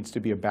there needs to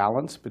be a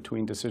balance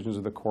between decisions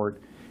of the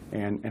court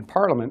and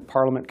Parliament,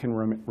 Parliament can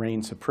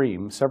reign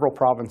supreme. Several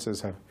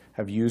provinces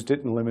have used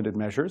it in limited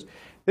measures.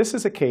 This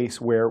is a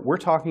case where we're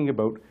talking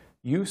about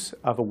use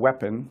of a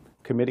weapon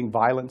committing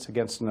violence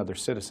against another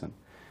citizen.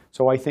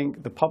 So I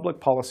think the public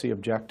policy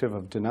objective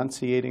of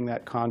denunciating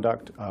that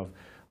conduct,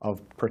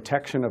 of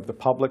protection of the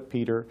public,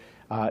 Peter,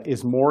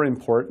 is more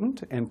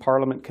important, and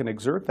Parliament can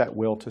exert that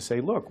will to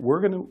say, look,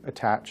 we're going to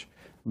attach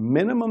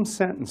minimum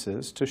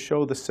sentences to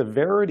show the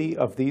severity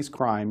of these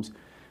crimes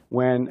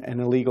when an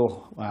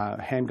illegal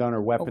handgun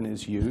or weapon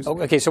is used.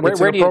 Okay, so it's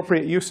an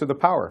appropriate use of the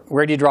power.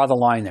 Where do you draw the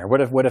line there?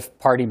 What if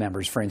party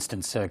members, for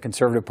instance,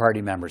 Conservative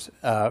Party members,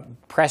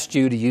 pressed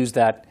you to use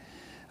that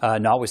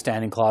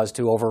notwithstanding clause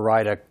to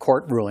override a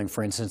court ruling,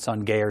 for instance, on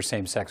gay or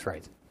same-sex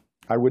rights?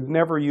 I would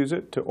never use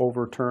it to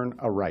overturn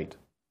a right.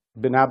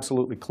 Been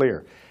absolutely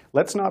clear.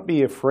 Let's not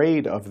be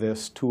afraid of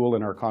this tool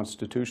in our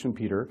Constitution,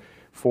 Peter,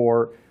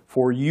 for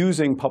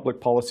using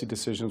public policy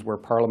decisions where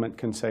Parliament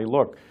can say,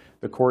 look,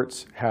 the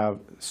courts have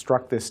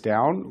struck this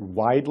down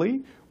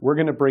widely. We're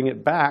going to bring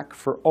it back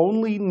for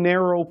only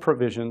narrow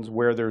provisions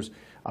where there's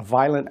a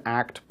violent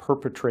act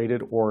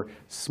perpetrated or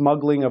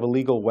smuggling of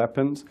illegal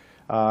weapons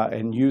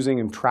and using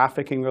and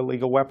trafficking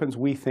illegal weapons,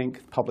 we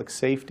think public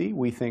safety,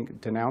 we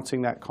think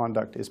denouncing that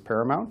conduct is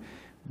paramount.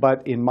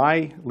 But in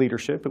my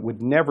leadership, it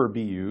would never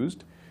be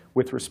used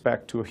with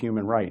respect to a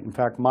human right. In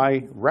fact,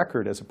 my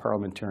record as a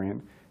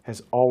parliamentarian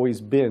has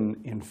always been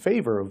in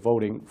favor of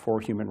voting for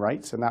human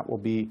rights, and that will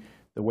be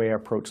the way I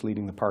approach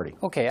leading the party.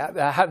 Okay,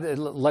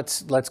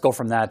 let's go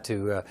from that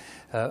to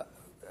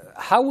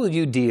how will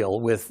you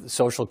deal with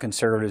social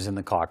conservatives in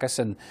the caucus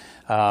and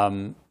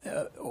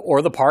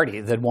or the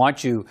party that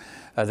want you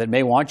that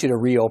may want you to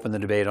reopen the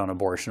debate on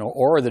abortion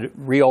or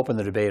reopen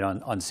the debate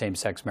on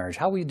same-sex marriage?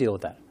 How will you deal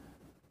with that?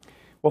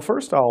 Well,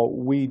 first of all,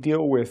 we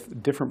deal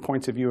with different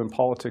points of view in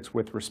politics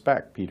with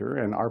respect, Peter,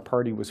 and our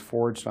party was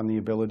forged on the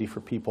ability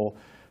for people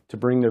to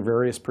bring their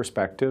various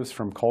perspectives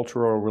from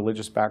cultural or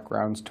religious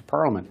backgrounds to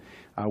Parliament.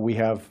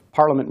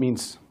 Parliament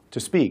means to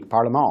speak,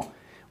 Parlement.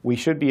 We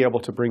should be able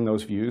to bring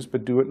those views,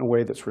 but do it in a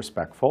way that's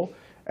respectful.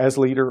 As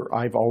leader,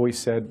 I've always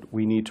said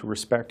we need to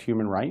respect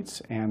human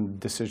rights and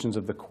decisions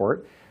of the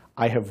court.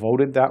 I have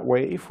voted that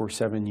way for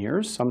 7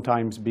 years,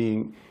 sometimes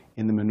being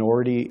in the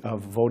minority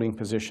of voting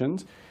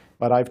positions.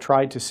 But I've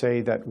tried to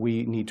say that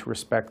we need to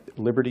respect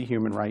liberty,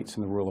 human rights,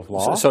 and the rule of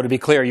law. So to be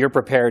clear, you're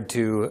prepared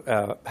to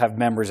have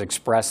members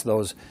express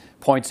those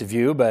points of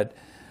view, but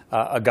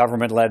a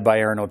government led by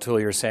Erin O'Toole,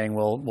 you're saying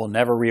we'll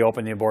never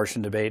reopen the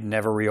abortion debate,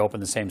 never reopen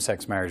the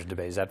same-sex marriage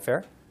debate. Is that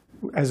fair?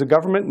 As a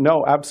government,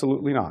 no,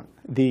 absolutely not.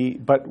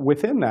 But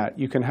within that,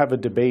 you can have a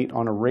debate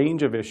on a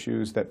range of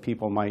issues that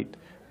people might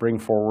bring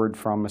forward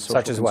from a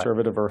social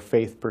conservative or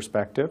faith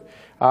perspective.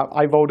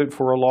 I voted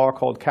for a law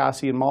called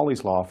Cassie and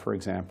Molly's Law, for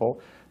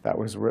example. That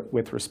was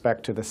with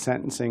respect to the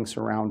sentencing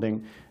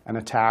surrounding an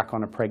attack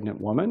on a pregnant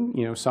woman.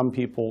 You know, some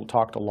people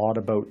talked a lot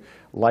about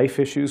life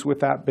issues with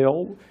that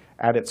bill.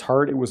 At its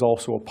heart, it was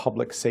also a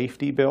public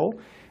safety bill.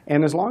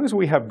 And as long as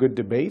we have good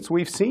debates,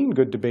 we've seen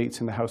good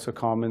debates in the House of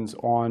Commons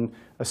on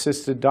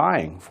assisted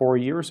dying 4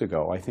 years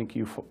ago. I think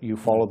you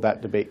followed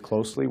that debate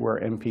closely, where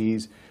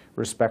MPs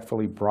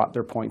respectfully brought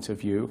their points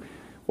of view.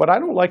 What I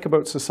don't like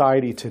about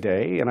society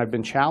today, and I've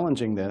been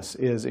challenging this,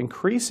 is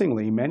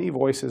increasingly many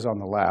voices on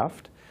the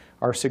left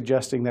are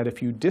suggesting that if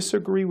you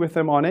disagree with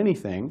them on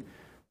anything,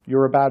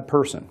 you're a bad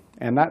person.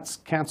 And that's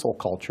cancel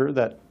culture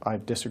that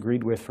I've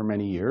disagreed with for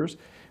many years.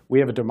 We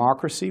have a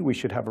democracy. We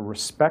should have a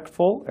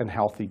respectful and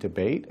healthy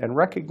debate and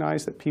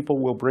recognize that people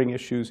will bring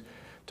issues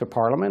to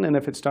Parliament. And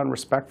if it's done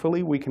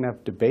respectfully, we can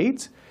have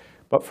debates.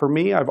 But for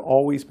me, I've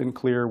always been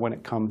clear when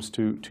it comes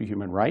to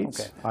human rights.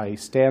 Okay. I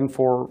stand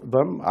for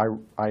them.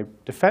 I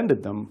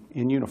defended them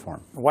in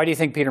uniform. Why do you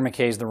think Peter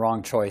MacKay is the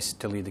wrong choice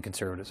to lead the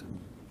Conservatives?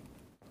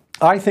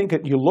 I think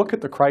that you look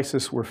at the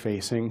crisis we're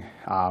facing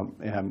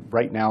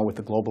right now with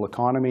the global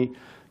economy,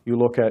 you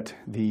look at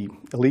the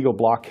illegal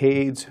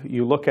blockades,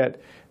 you look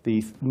at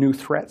the new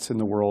threats in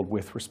the world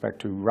with respect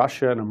to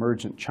Russia and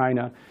emergent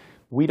China.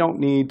 We don't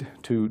need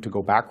to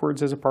go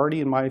backwards as a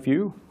party, in my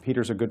view.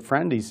 Peter's a good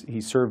friend.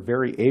 He served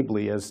very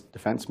ably as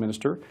defense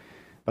minister,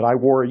 but I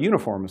wore a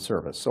uniform of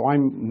service. So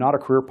I'm not a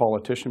career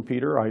politician,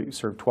 Peter. I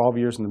served 12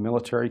 years in the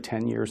military,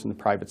 10 years in the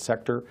private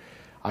sector.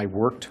 I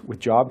worked with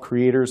job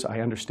creators. I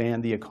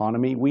understand the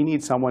economy. We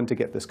need someone to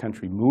get this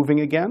country moving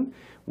again.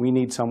 We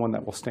need someone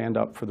that will stand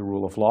up for the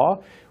rule of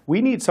law.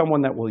 We need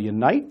someone that will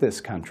unite this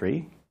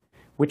country,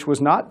 which was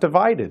not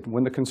divided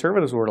when the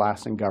Conservatives were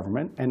last in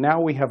government. And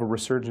now we have a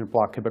resurgent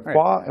Bloc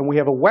Québécois, and we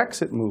have a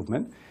Wexit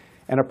movement,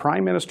 and a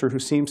prime minister who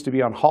seems to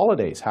be on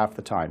holidays half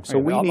the time. So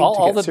we need to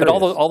get serious. But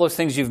all those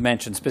things you've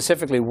mentioned,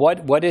 specifically,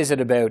 what is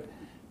it about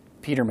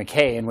Peter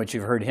MacKay and what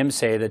you've heard him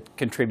say that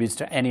contributes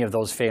to any of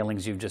those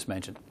failings you've just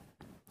mentioned?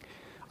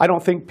 I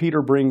don't think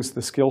Peter brings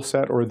the skill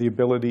set or the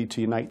ability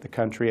to unite the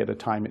country at a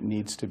time it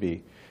needs to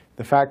be.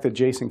 The fact that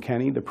Jason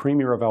Kenney, the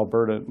Premier of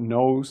Alberta,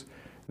 knows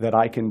that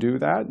I can do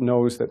that,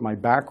 knows that my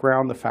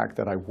background, the fact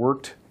that I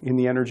worked in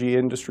the energy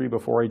industry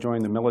before I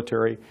joined the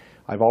military,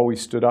 I've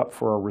always stood up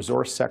for our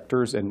resource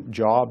sectors and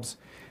jobs,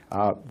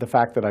 the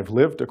fact that I've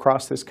lived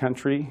across this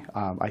country,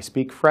 I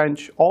speak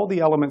French, all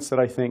the elements that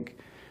I think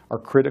are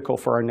critical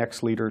for our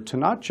next leader to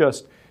not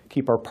just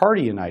keep our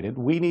party united,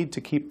 we need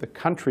to keep the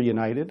country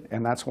united,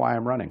 and that's why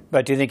I'm running.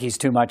 But do you think he's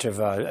too much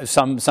of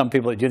some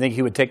people, do you think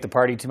he would take the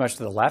party too much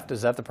to the left?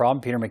 Is that the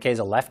problem? Peter MacKay's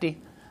a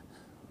lefty?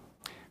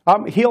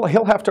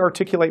 He'll have to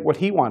articulate what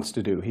he wants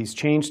to do. He's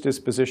changed his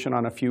position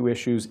on a few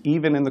issues,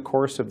 even in the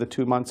course of the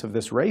 2 months of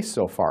this race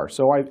so far.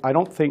 So I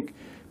don't think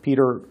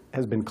Peter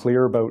has been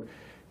clear about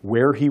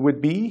where he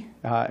would be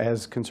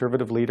as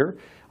Conservative leader.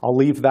 I'll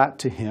leave that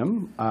to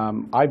him.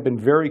 I've been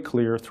very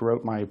clear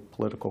throughout my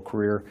political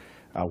career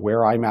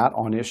where I'm at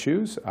on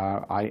issues.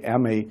 I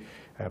am a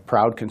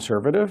proud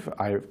Conservative.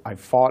 I've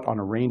fought on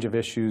a range of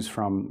issues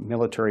from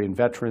military and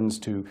veterans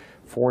to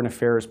foreign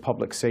affairs,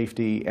 public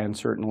safety, and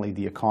certainly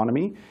the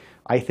economy.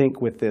 I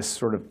think with this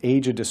sort of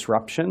age of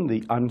disruption,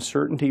 the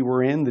uncertainty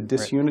we're in, the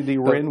disunity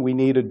we're in, we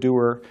need a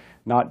doer,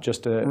 not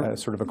just a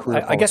sort of a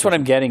career politician. I guess what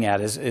I'm getting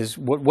at is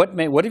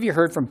what have you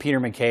heard from Peter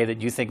MacKay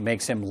that you think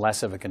makes him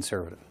less of a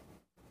Conservative?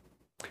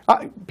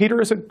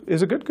 Peter is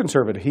a good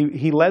conservative.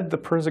 He led the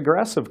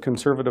Progressive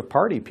Conservative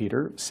Party,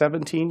 Peter,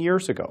 17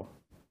 years ago.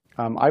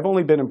 I've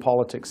only been in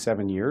politics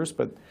 7 years,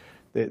 but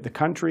the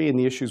country and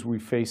the issues we're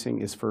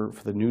facing is for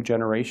the new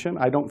generation.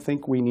 I don't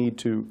think we need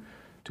to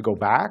go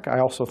back. I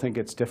also think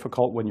it's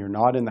difficult when you're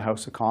not in the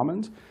House of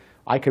Commons.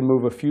 I can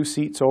move a few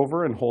seats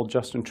over and hold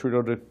Justin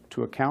Trudeau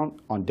to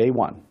account on day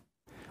one.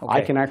 Okay.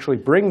 I can actually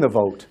bring the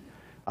vote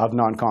of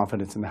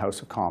non-confidence in the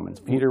House of Commons.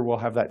 Peter will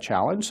have that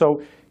challenge.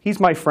 So he's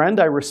my friend.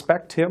 I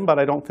respect him, but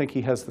I don't think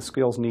he has the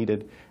skills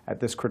needed at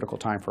this critical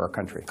time for our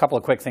country. A couple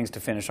of quick things to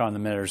finish on the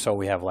minute or so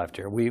we have left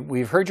here.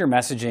 We've heard your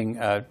messaging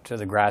to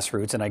the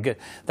grassroots, and I get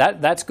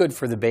that's good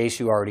for the base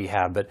you already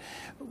have. But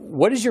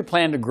what is your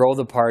plan to grow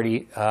the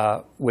party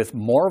with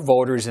more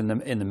voters in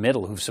the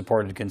middle who've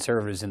supported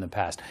Conservatives in the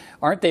past?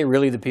 Aren't they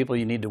really the people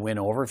you need to win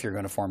over if you're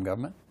going to form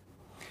government?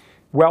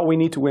 Well, we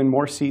need to win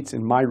more seats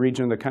in my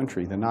region of the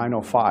country, the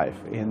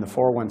 905, in the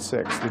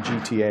 416, the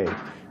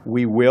GTA.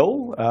 We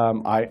will.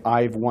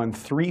 I've won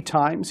 3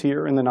 times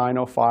here in the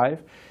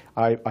 905.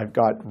 I've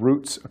got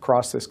roots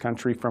across this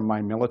country from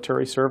my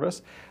military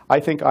service. I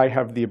think I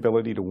have the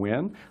ability to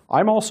win.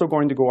 I'm also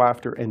going to go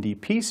after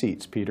NDP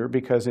seats, Peter,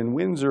 because in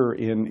Windsor,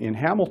 in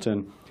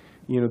Hamilton,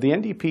 you know, the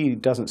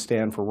NDP doesn't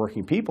stand for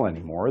working people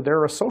anymore.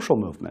 They're a social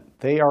movement.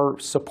 They are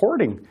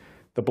supporting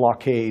the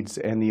blockades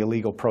and the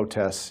illegal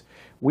protests.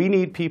 We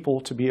need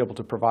people to be able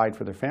to provide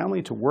for their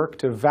family, to work,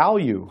 to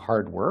value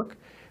hard work.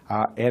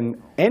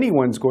 And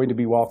anyone's going to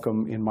be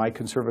welcome in my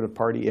Conservative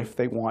Party if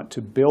they want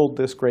to build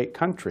this great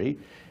country.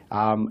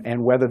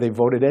 And whether they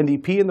voted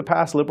NDP in the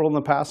past, Liberal in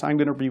the past, I'm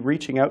going to be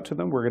reaching out to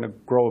them. We're going to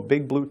grow a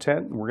big blue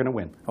tent, and we're going to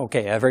win.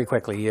 Okay, very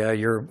quickly.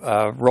 You're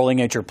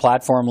rolling out your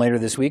platform later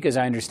this week, as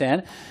I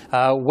understand.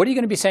 What are you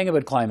going to be saying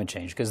about climate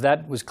change? Because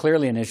that was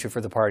clearly an issue for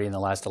the party in the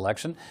last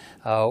election.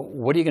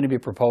 What are you going to be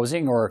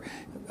proposing? Or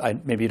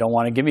maybe you don't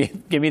want to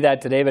give me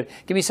that today, but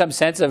give me some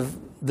sense of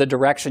the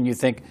direction you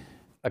think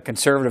a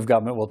Conservative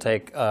government will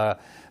take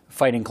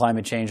fighting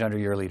climate change under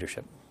your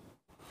leadership.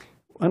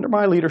 Under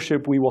my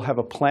leadership, we will have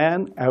a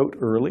plan out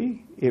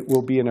early. It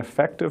will be an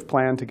effective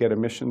plan to get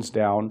emissions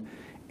down,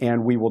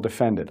 and we will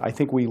defend it. I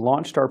think we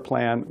launched our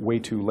plan way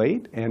too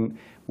late, and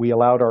we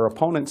allowed our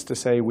opponents to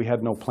say we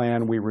had no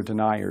plan, we were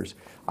deniers.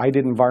 I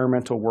did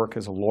environmental work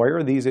as a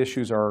lawyer. These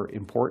issues are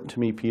important to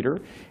me, Peter.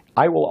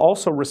 I will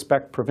also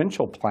respect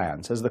provincial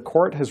plans. As the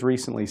court has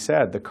recently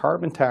said, the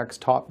carbon tax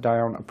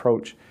top-down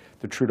approach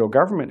the Trudeau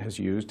government has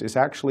used is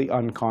actually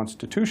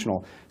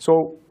unconstitutional.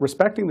 So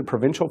respecting the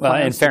provincial plans...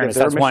 Well, in fairness,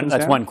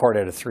 that's one court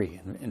out of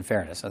 3, in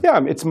fairness. Yeah,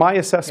 it's my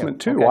assessment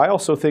too. Okay. I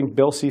also think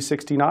Bill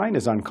C-69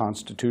 is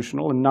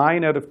unconstitutional, and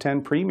 9 out of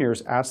 10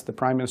 premiers asked the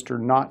Prime Minister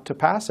not to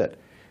pass it.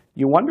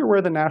 You wonder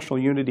where the national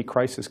unity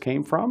crisis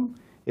came from?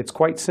 It's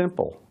quite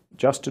simple.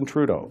 Justin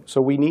Trudeau. So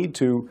we need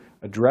to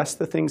address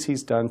the things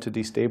he's done to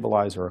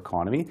destabilize our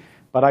economy.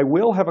 But I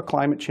will have a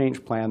climate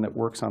change plan that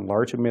works on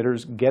large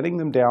emitters, getting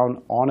them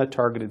down on a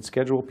targeted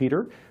schedule,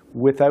 Peter,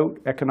 without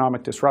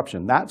economic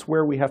disruption. That's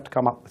where we have to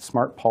come up with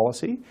smart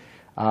policy.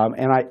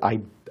 And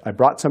I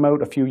brought some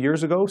out a few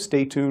years ago.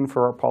 Stay tuned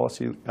for our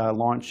policy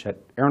launch at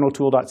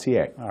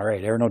AaronO'Toole.ca. All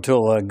right, Aaron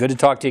O'Toole, good to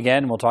talk to you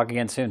again. We'll talk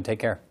again soon. Take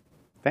care.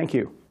 Thank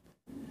you.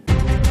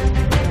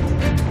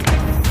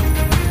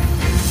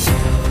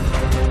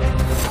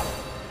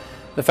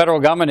 The federal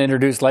government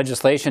introduced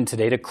legislation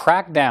today to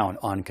crack down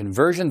on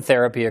conversion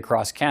therapy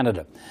across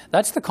Canada.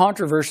 That's the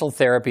controversial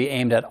therapy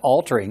aimed at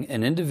altering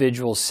an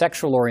individual's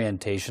sexual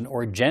orientation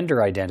or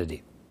gender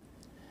identity.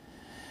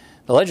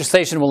 The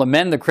legislation will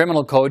amend the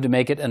criminal code to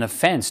make it an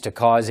offense to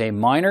cause a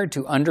minor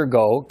to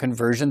undergo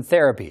conversion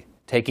therapy,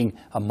 taking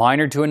a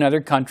minor to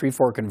another country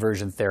for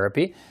conversion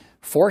therapy,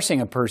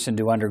 forcing a person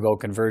to undergo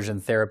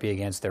conversion therapy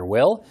against their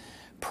will,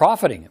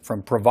 profiting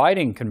from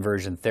providing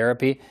conversion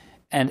therapy,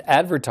 and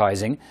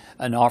advertising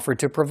an offer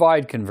to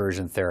provide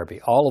conversion therapy.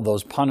 All of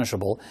those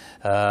punishable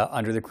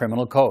under the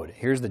criminal code.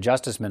 Here's the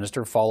Justice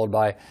Minister, followed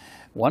by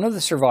one of the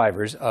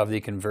survivors of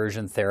the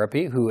conversion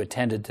therapy who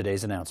attended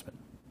today's announcement.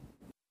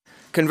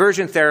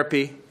 Conversion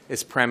therapy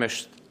is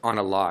premised on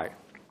a lie.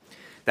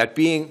 That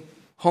being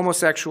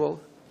homosexual,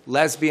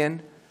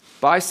 lesbian,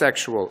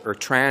 bisexual, or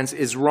trans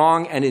is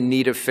wrong and in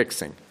need of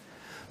fixing.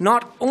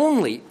 Not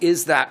only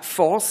is that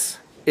false,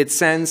 it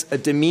sends a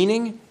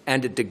demeaning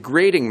and a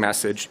degrading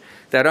message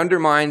that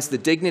undermines the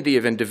dignity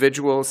of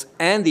individuals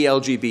and the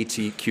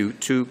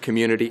LGBTQ2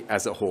 community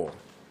as a whole.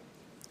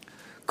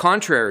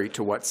 Contrary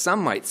to what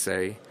some might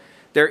say,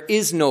 there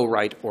is no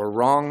right or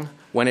wrong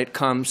when it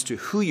comes to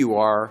who you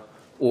are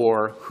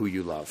or who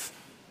you love.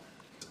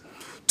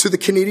 To the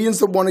Canadians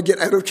that want to get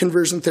out of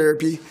conversion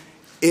therapy,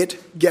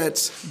 it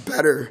gets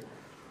better.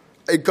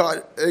 It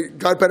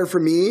got better for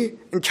me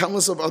and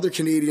countless of other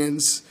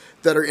Canadians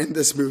that are in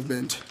this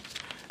movement.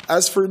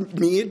 As for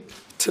me,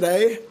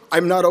 today,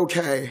 I'm not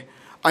okay.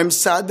 I'm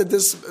sad that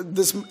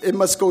it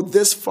must go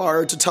this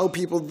far to tell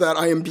people that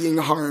I am being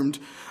harmed.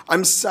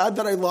 I'm sad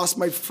that I lost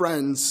my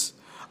friends.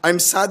 I'm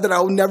sad that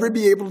I'll never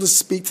be able to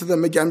speak to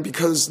them again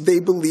because they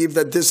believe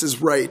that this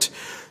is right.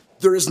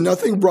 There is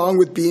nothing wrong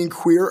with being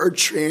queer or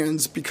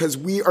trans because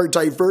we are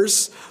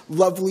diverse,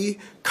 lovely,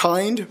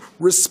 kind,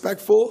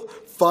 respectful,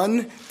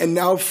 fun, and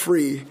now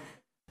free.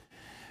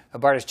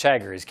 Bardish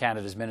Chagger is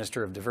Canada's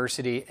Minister of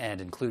Diversity and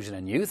Inclusion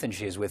and Youth, and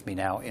she is with me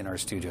now in our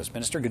studios.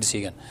 Minister, good to see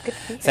you again. Good to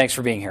be here. Thanks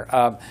for being here.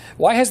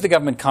 Why has the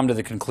government come to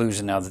the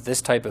conclusion now that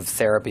this type of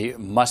therapy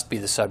must be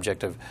the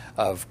subject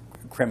of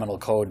criminal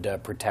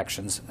code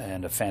protections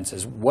and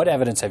offences? What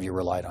evidence have you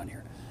relied on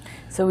here?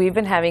 So we've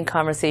been having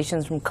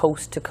conversations from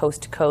coast to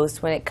coast to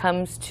coast when it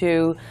comes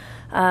to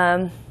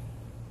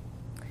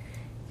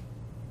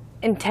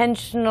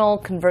intentional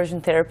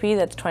conversion therapy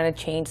that's trying to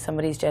change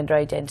somebody's gender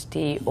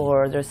identity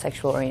or their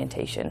sexual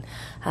orientation.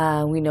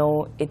 We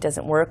know it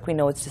doesn't work, we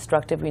know it's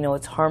destructive, we know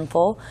it's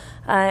harmful,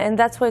 and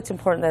that's why it's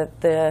important that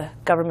the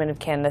Government of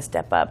Canada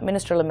step up.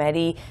 Minister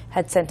Lametti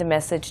had sent a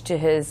message to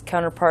his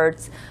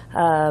counterparts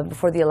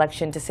before the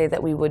election to say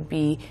that we would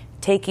be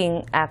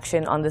taking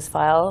action on this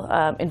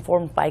file,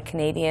 informed by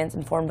Canadians,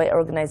 informed by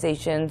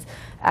organizations,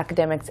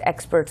 academics,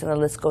 experts, and the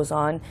list goes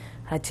on.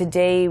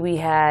 Today we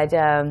had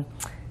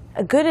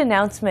a good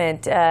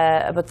announcement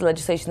about the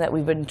legislation that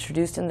we've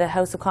introduced in the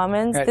House of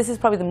Commons. Right. This is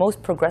probably the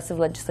most progressive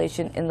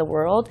legislation in the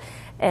world,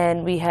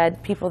 and we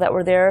had people that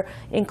were there,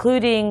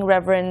 including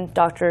Reverend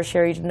Dr.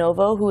 Sherry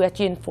DeNovo, who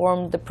actually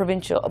informed the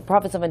province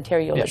of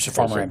Ontario Yes, she's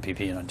a former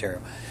MPP in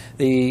Ontario.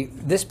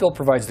 This bill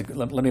provides,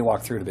 let me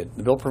walk through it a bit.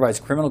 The bill provides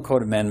criminal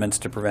code amendments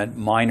to prevent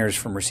minors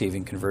from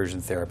receiving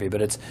conversion therapy,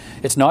 but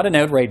it's not an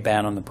outright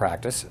ban on the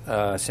practice,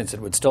 since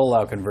it would still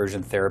allow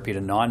conversion therapy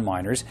to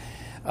non-minors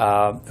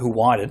who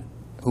want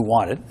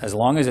it, as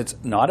long as it's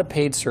not a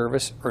paid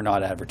service or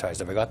not advertised.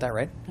 Have I got that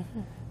right? Mm-hmm.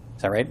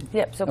 Is that right?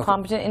 Yep, so okay.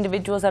 Competent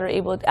individuals that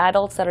are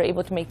adults that are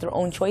able to make their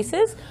own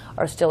choices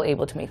are still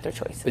able to make their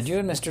choices. But you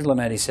and Mr.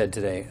 Lametti said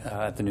today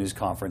at the news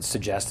conference,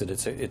 suggested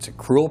it's a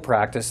cruel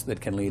practice that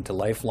can lead to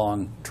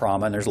lifelong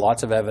trauma, and there's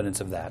lots of evidence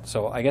of that.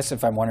 So I guess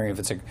if I'm wondering if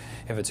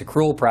it's a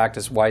cruel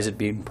practice, why is it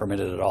being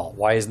permitted at all?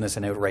 Why isn't this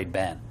an outright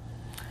ban?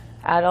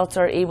 Adults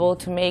are able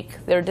to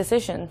make their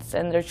decisions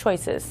and their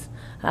choices.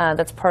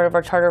 That's part of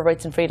our Charter of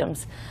Rights and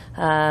Freedoms.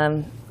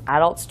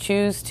 Adults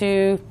choose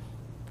to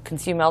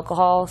consume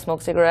alcohol,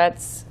 smoke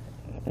cigarettes,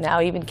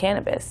 now even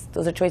cannabis.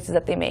 Those are choices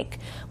that they make.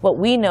 What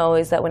we know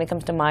is that when it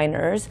comes to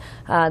minors,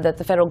 that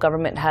the federal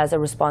government has a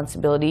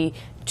responsibility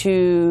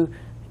to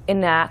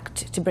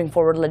to bring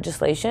forward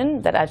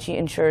legislation that actually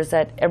ensures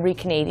that every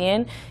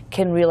Canadian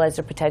can realize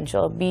their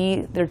potential,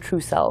 be their true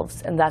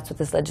selves, and that's what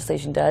this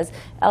legislation does.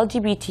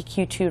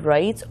 LGBTQ2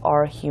 rights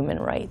are human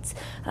rights,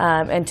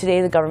 and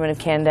today the Government of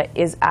Canada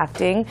is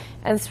acting,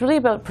 and it's really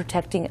about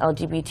protecting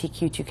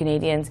LGBTQ2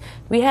 Canadians.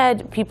 We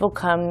had people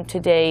come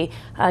today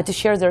to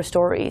share their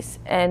stories,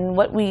 and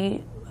what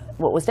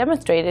was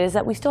demonstrated is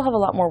that we still have a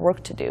lot more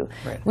work to do.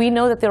 Right. We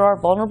know that there are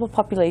vulnerable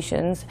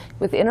populations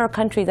within our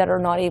country that are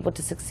not able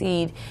to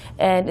succeed,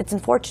 and it's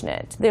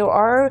unfortunate. There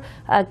are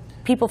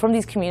people from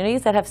these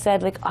communities that have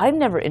said, like, I've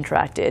never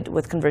interacted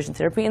with conversion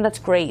therapy, and that's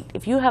great.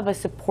 If you have a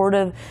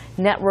supportive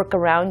network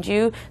around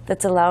you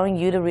that's allowing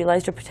you to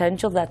realize your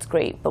potential, that's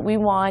great. But we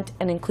want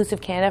an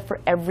inclusive Canada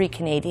for every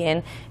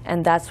Canadian,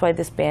 and that's why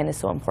this ban is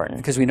so important.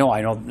 Because I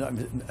know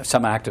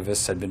some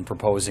activists had been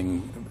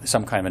proposing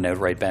some kind of an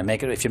outright ban.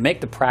 If you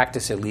make the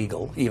practice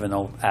illegal, even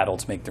though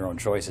adults make their own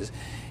choices,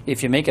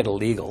 if you make it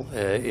illegal,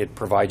 it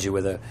provides you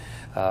with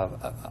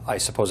I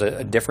suppose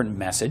a different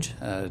message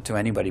to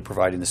anybody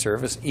providing the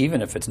service,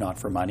 even if it's not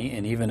for money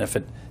and even if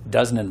it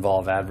doesn't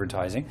involve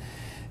advertising.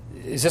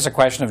 Is this a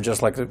question of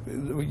just like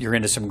you're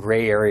into some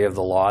gray area of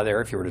the law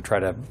there? If you were to try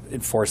to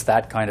enforce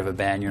that kind of a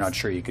ban, you're not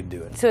sure you could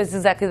do it. So it's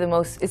exactly the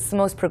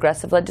most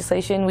progressive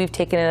legislation. We've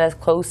taken it as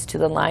close to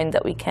the line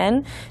that we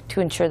can to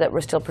ensure that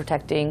we're still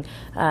protecting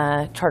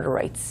charter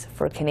rights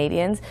for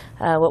Canadians.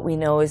 What we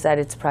know is that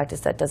it's a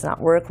practice that does not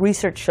work.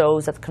 Research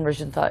shows that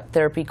conversion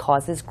therapy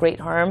causes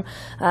great harm.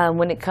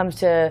 When it comes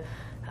to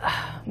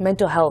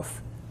mental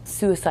health,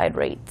 suicide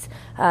rates,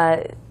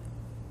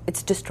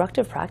 it's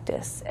destructive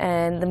practice.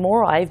 And the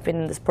more I've been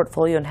in this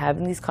portfolio and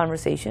having these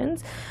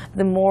conversations,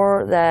 the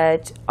more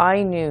that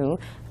I knew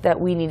that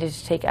we needed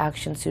to take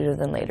action sooner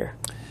than later.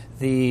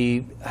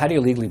 How do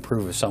you legally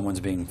prove if someone's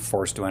being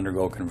forced to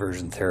undergo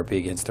conversion therapy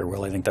against their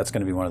will? I think that's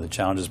going to be one of the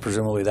challenges.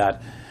 Presumably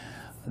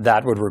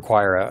that would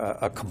require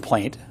a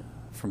complaint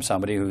from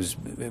somebody who's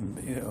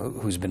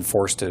been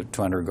forced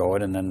to undergo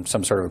it, and then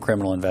some sort of a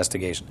criminal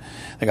investigation.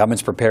 The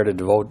government's prepared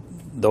to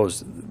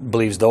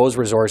believes those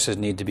resources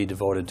need to be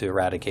devoted to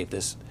eradicate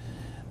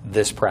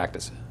this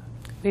practice.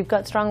 We've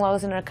got strong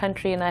laws in our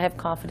country, and I have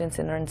confidence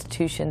in our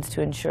institutions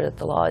to ensure that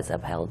the law is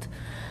upheld.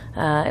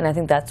 And I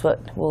think that's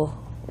what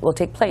will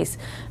take place.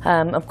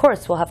 Of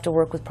course, we'll have to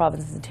work with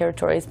provinces and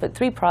territories, but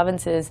 3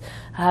 provinces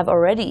have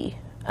already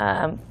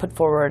put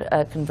forward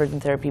a conversion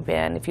therapy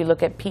ban. If you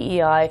look at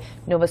PEI,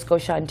 Nova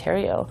Scotia,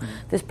 Ontario,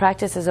 this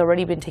practice has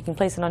already been taking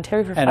place in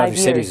Ontario for 5 years. And other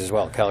cities as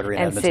well, Calgary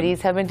and Edmonton.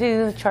 Cities have been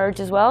doing the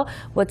charge as well.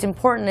 What's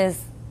important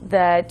is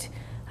that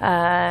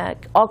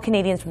all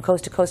Canadians from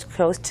coast to coast to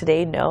coast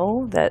today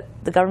know that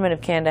the Government of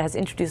Canada has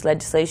introduced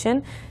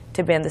legislation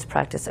to ban this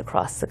practice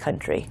across the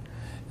country.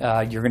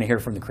 You're going to hear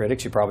from the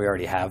critics. You probably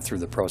already have through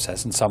the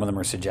process, and some of them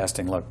are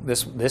suggesting, look,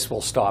 this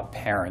will stop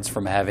parents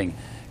from having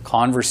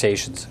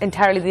conversations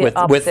entirely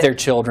with their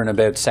children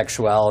about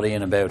sexuality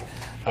and about.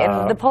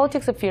 And the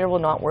politics of fear will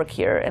not work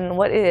here. And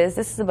what it is,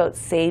 this is about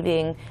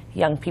saving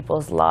young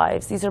people's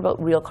lives. These are about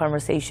real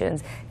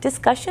conversations.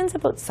 Discussions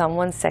about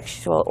someone's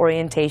sexual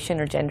orientation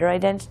or gender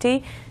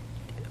identity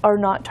are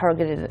not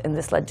targeted in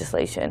this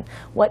legislation.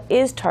 What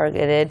is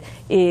targeted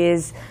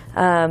is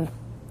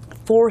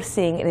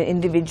forcing an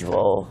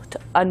individual to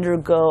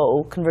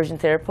undergo conversion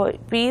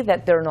therapy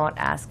that they're not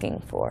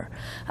asking for.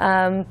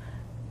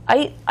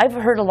 I've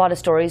heard a lot of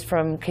stories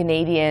from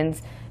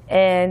Canadians,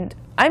 and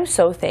I'm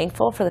so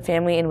thankful for the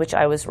family in which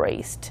I was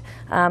raised.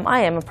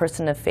 I am a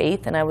person of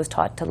faith, and I was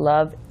taught to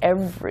love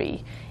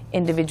every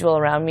individual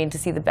around me and to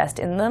see the best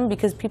in them,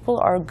 because people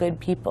are good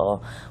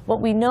people. What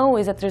we know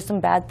is that there's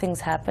some bad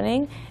things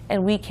happening,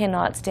 and we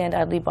cannot stand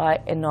idly by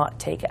and not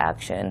take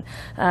action.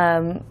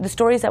 The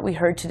stories that we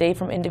heard today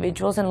from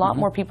individuals, and a lot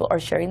more people are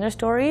sharing their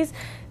stories,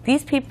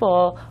 these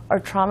people are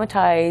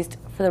traumatized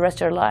for the rest of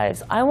their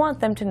lives. I want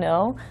them to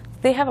know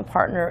they have a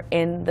partner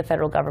in the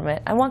federal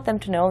government. I want them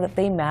to know that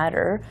they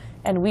matter,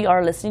 and we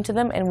are listening to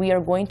them, and we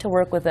are going to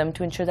work with them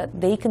to ensure that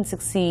they can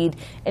succeed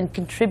and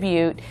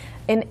contribute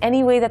in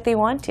any way that they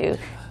want to.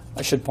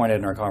 I should point out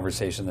in our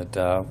conversation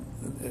that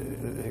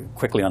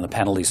quickly on the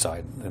penalty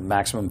side, the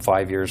maximum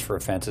 5 years for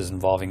offences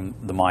involving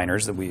the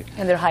minors that we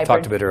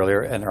talked about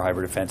earlier, and their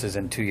hybrid offences,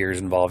 and 2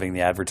 years involving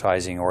the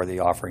advertising or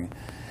the offering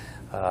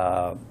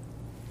of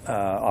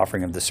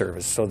the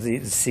service. So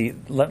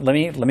let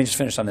me just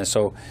finish on this.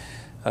 So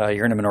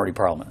you're in a minority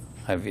parliament.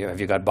 Have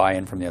you got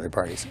buy-in from the other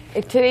parties?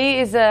 Today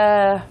is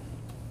I'll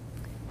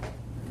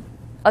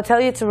tell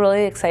you, it's a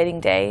really exciting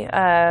day.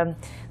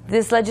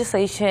 This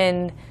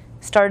legislation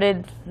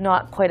started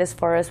not quite as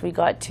far as we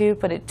got to,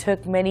 but it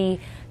took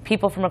many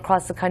people from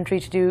across the country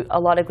to do a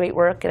lot of great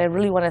work, and I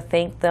really want to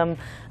thank them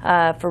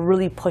for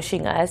really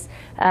pushing us.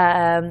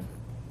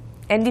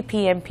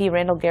 NDP MP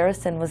Randall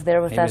Garrison was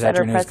there with us at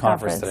our press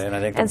conference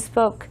today, and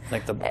spoke.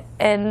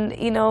 And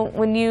you know,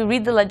 when you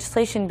read the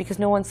legislation, because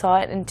no one saw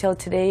it until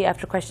today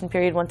after question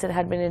period, once it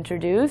had been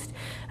introduced,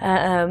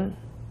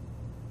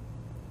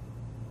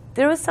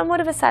 there was somewhat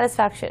of a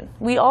satisfaction.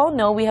 We all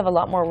know we have a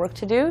lot more work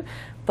to do,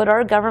 but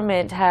our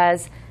government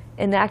has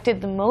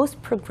enacted the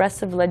most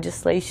progressive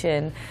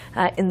legislation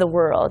in the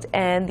world.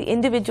 And the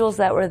individuals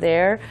that were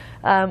there,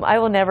 I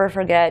will never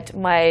forget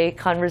my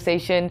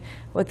conversation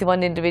with the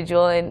one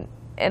individual,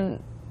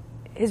 and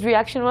his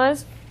reaction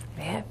was,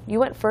 "Man, you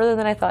went further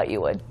than I thought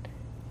you would."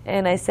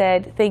 And I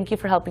said, "Thank you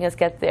for helping us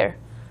get there."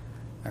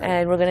 Right.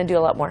 And we're going to do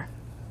a lot more.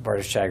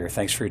 Bardish Chagger,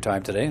 thanks for your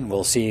time today, and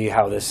we'll see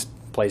how this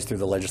plays through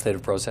the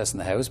legislative process in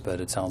the House, but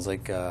it sounds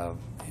like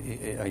I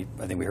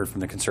think we heard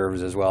from the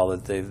Conservatives as well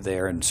that they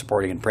are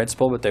supporting in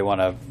principle, but they want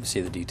to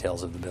see the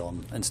details of the bill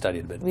and study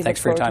it a bit. Thanks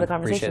for your time.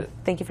 Appreciate it.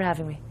 Thank you for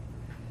having me.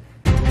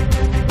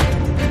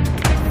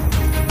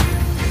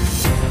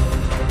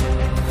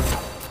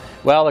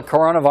 Well, the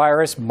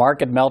coronavirus,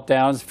 market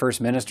meltdowns, First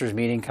Minister's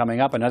meeting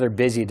coming up, another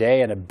busy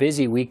day and a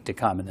busy week to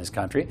come in this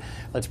country.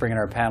 Let's bring in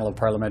our panel of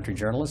parliamentary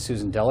journalists.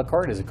 Susan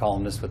Delacourt is a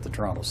columnist with the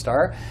Toronto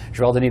Star.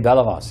 Joël Denis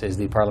Bellavance is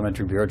the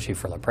parliamentary bureau chief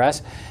for La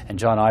Presse. And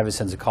John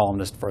Ivison is a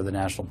columnist for the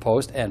National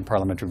Post and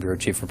parliamentary bureau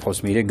chief for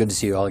Post Media. Good to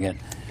see you all again.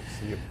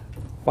 See you.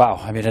 Wow,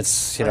 I mean,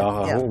 it's, you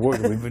know,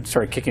 we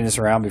started kicking this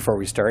around before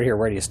we started here.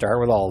 Where do you start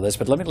with all of this?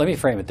 But let me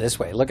frame it this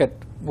way. Look at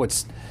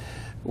what's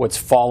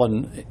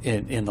fallen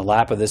in the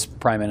lap of this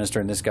Prime Minister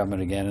and this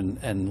government again,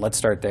 and let's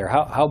start there.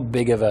 How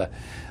big of a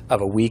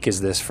week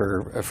is this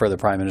for the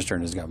Prime Minister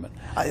and his government?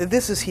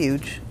 This is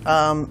huge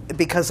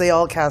because they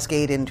all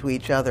cascade into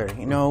each other.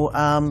 You know,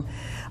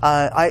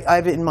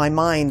 I've in my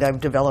mind I've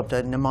developed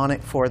a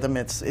mnemonic for them.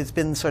 It's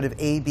been sort of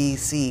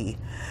ABC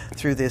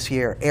through this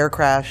year: air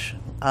crash,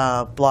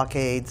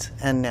 blockades,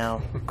 and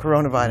now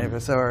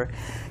coronavirus.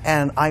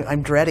 And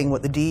I'm dreading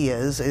what the D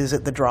is. Is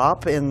it the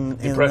drop in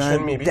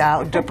depression? Maybe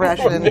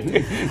depression.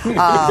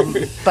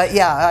 But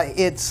yeah,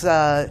 it's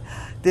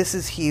this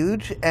is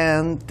huge,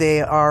 and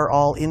they are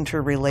all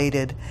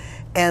interrelated.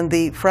 And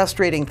the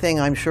frustrating thing,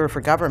 I'm sure,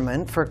 for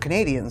government, for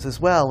Canadians as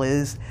well,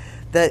 is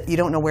that you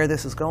don't know where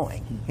this is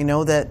going. You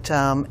know that,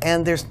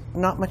 and there's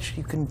not much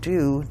you can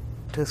do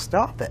to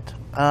stop it.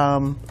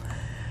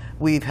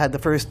 We've had the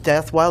first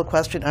death. Wild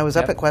question. I was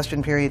up at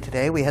question period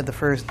today. We had the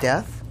first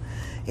death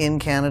in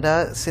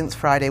Canada. Since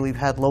Friday, we've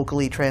had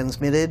locally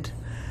transmitted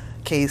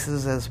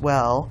cases as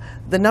well.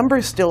 The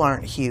numbers still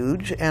aren't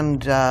huge,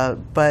 and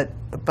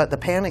but the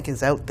panic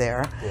is out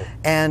there. Yeah.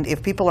 And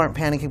if people aren't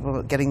panicking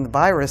about getting the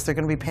virus, they're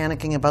going to be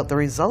panicking about the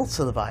results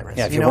of the virus.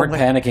 Yeah, if you weren't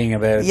panicking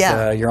about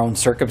your own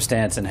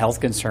circumstance and health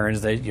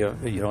concerns, that you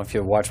know, if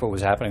you watch what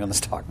was happening on the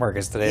stock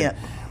markets today,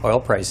 oil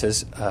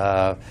prices,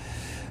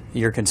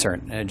 you're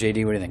concerned.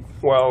 JD, what do you think?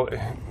 Well,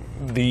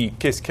 the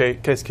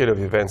cascade of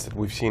events that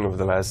we've seen over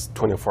the last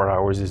 24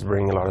 hours is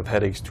bringing a lot of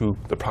headaches to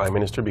the Prime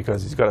Minister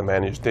because he's got to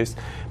manage this,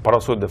 but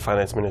also the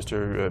Finance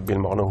Minister, Bill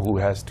Morneau, who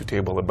has to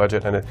table a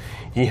budget, and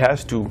he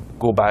has to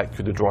go back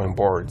to the drawing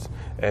boards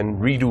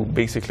and redo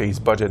basically his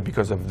budget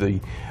because of the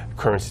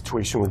current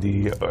situation with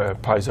the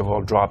price of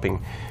oil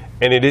dropping.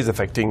 And it is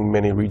affecting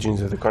many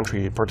regions of the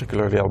country,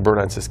 particularly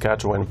Alberta and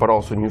Saskatchewan, but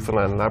also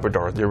Newfoundland and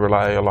Labrador. They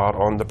rely a lot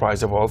on the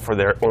price of oil for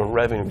their own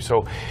revenue.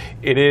 So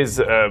it is,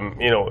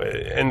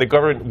 and the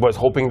government was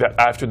hoping that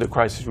after the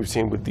crisis we've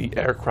seen with the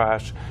air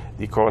crash,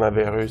 the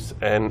coronavirus,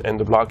 and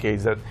the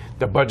blockades, that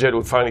the budget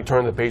would finally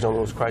turn the page on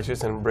those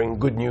crises and bring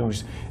good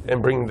news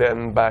and bring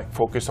them back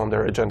focused on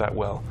their agenda.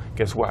 Well,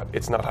 guess what?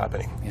 It's not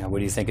happening. Yeah, what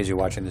do you think as you're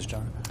watching this,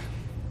 John?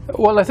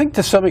 Well, I think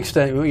to some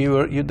extent,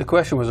 the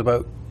question was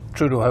about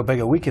Trudeau, how big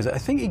a week is it? I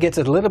think he gets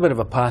a little bit of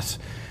a pass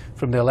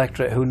from the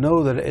electorate who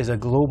know that it is a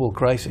global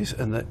crisis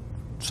and that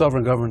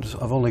sovereign governments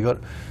have only got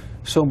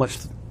so much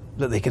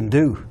that they can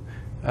do.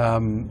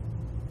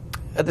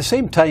 At the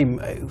same time,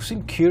 it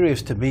seemed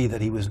curious to me that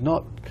he was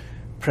not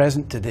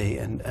present today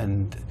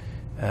and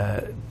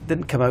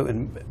didn't come out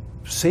and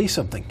say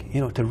something,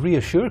 to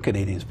reassure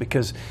Canadians,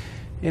 because,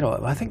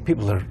 I think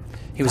people are.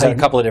 He was at a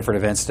couple of different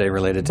events today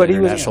related to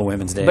International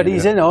Women's Day. But he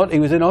was in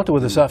Ottawa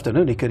this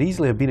afternoon. He could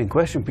easily have been in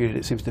question period,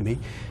 it seems to me.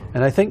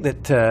 And I think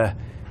that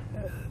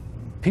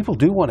people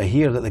do want to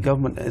hear that the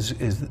government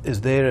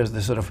is there as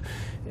the sort of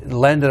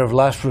lender of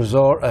last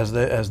resort, as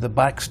the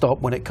backstop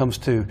when it comes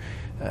to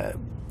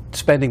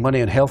spending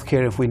money on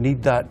healthcare if we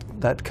need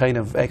that kind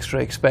of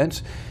extra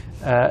expense.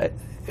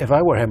 If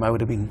I were him, I would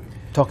have been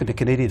talking to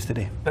Canadians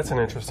today. That's an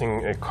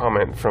interesting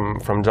comment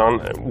from John.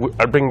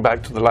 I bring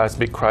back to the last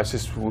big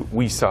crisis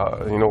we saw,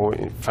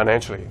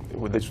 financially,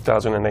 with the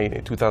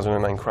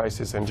 2008-2009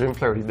 crisis. And Jim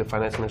Flaherty, the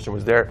finance minister,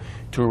 was there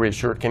to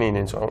reassure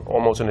Canadians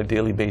almost on a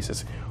daily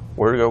basis.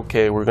 We're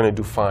okay, we're going to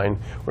do fine,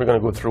 we're going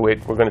to go through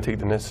it, we're going to take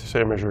the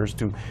necessary measures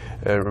to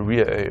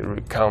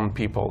calm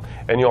people.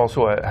 And you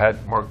also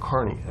had Mark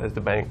Carney as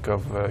the Bank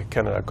of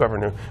Canada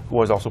governor, who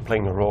was also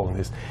playing a role in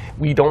this.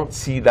 We don't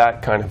see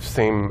that kind of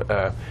same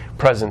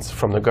presence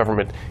from the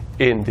government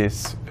in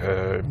this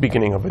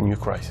beginning of a new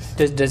crisis.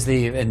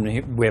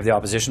 And we have the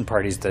opposition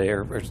parties today,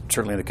 or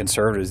certainly the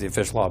Conservatives, the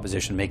official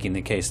opposition, making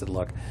the case that,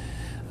 look,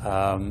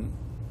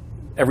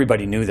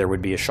 everybody knew there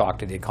would be a shock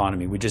to the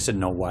economy. We just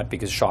didn't know what,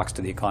 because shocks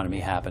to the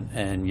economy happen.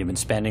 And you've been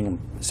spending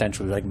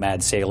essentially like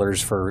mad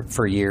sailors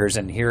for years,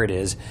 and here it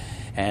is.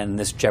 And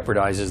this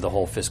jeopardizes the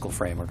whole fiscal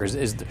framework.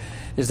 Is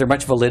there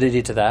much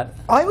validity to that?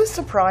 I was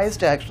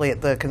surprised, actually,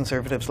 at the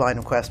Conservatives' line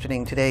of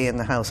questioning today in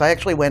the House. I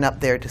actually went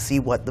up there to see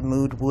what the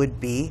mood would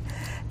be.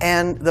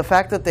 And the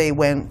fact that they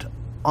went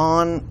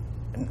on,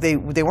 they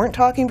weren't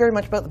talking very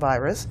much about the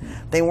virus.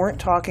 They weren't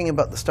talking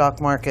about the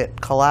stock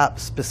market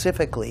collapse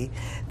specifically.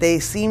 They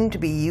seemed to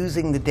be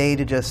using the day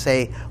to just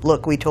say,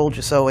 look, we told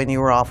you so and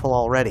you were awful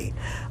already.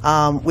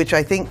 Which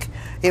I think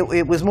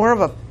it was more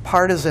of a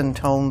partisan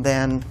tone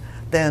than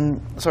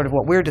sort of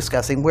what we're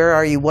discussing. Where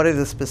are you? What are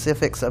the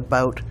specifics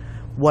about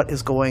what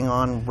is going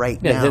on right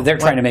now? They're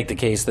trying to make the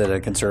case that a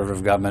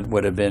Conservative government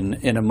would have been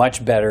in a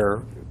much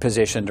better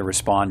position to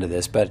respond to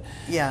this. But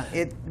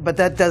but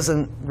that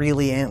doesn't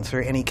really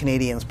answer any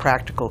Canadians'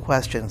 practical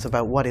questions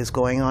about what is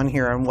going on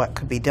here and what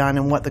could be done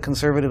and what the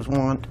Conservatives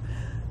want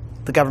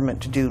the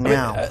government to do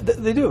now.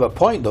 They do have a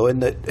point, though, in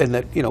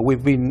that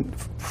we've been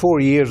 4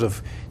 years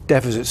of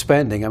deficit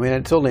spending. I mean,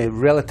 it's only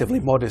relatively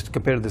modest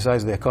compared to the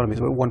size of the economy. It's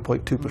about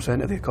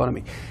 1.2% of the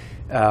economy.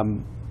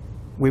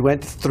 We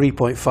went to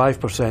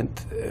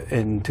 3.5%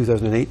 in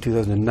 2008,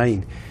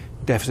 2009.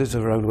 Deficits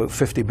of around about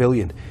 50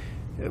 billion.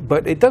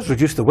 But it does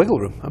reduce the wiggle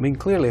room. I mean,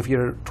 clearly, if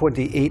you're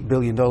 $28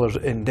 billion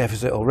in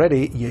deficit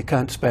already, you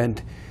can't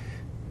spend.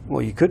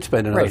 Well, you could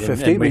spend another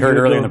 50. And we heard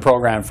earlier in the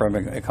program from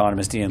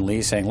economist Ian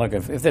Lee saying, look,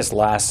 if this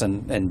lasts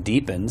and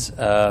deepens,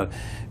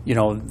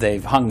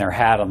 they've hung their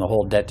hat on the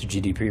whole debt to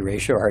GDP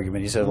ratio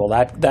argument. He said, well,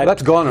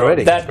 that's gone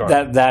already.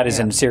 That is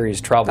in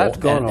serious trouble. That's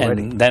gone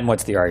already. And then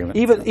what's the argument?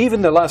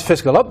 Even the last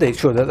fiscal update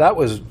showed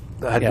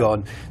that had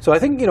gone. So I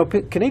think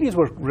Canadians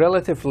were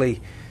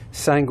relatively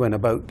sanguine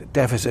about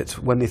deficits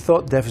when they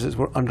thought deficits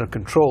were under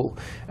control.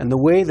 And the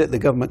way that the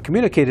government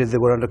communicated they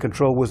were under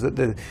control was that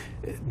the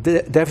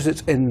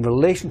deficits in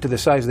relation to the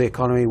size of the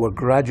economy were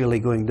gradually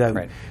going down.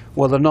 Right.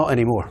 Well, they're not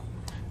anymore.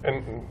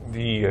 And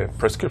the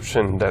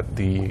prescription that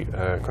the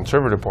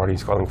Conservative Party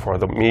is calling for,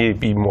 that may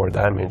be more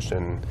damaged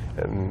than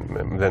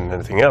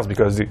anything else,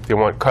 because they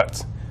want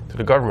cuts to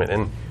the government.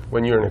 And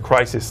when you're in a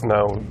crisis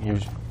now,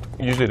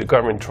 usually the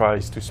government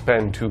tries to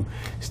spend to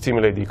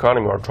stimulate the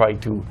economy or try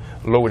to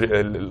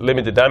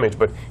limit the damage.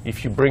 But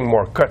if you bring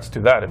more cuts to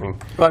that,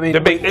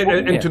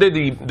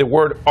 today the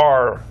word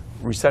R,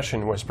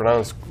 recession, was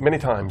pronounced many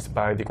times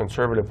by the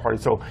Conservative Party.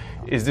 So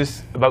is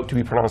this about to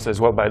be pronounced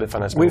as well by the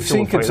finance minister? We've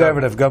seen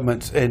Conservative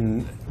governments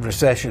in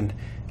recession,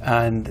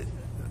 and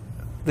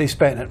they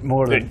spent it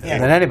more than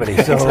anybody.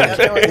 So I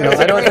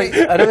don't think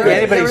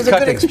anybody's There was a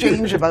cutting. good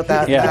exchange about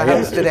that in the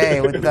House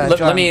today with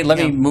John. Let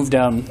me move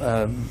down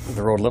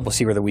the road. We'll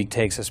see where the week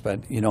takes us.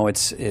 But we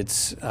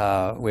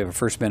have a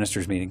First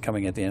Ministers meeting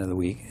coming at the end of the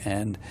week,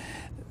 and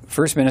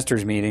First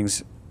Ministers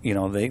meetings,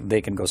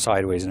 they can go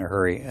sideways in a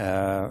hurry,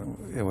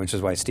 which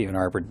is why Stephen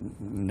Harper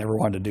never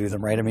wanted to do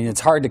them, right? I mean,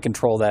 it's hard to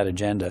control that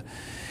agenda.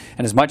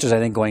 And as much as I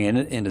think going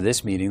into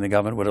this meeting, the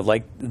government would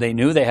have they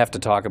knew they have to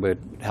talk about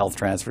health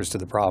transfers to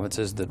the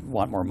provinces that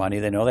want more money.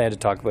 They know they had to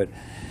talk about,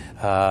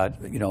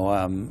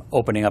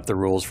 opening up the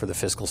rules for the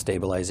fiscal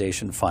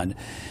stabilization fund.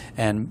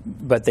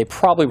 But they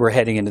probably were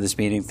heading into this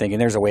meeting thinking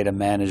there's a way to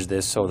manage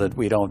this so that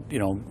we don't,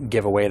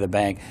 give away the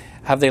bank.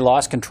 Have they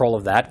lost control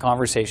of that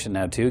conversation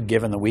now too,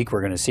 given the week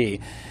we're going to see?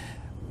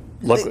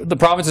 Look, the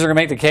provinces are going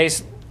to make the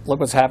case. Look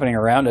what's happening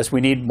around us.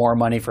 We need more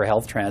money for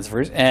health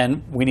transfers,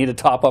 and we need to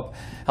top up.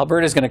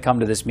 Alberta's going to come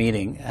to this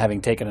meeting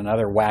having taken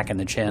another whack in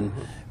the chin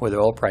with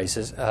oil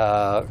prices.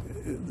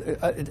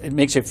 It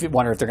makes you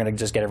wonder if they're going to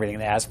just get everything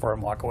they ask for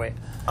and walk away.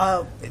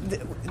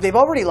 They've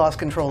already lost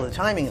control of the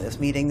timing of this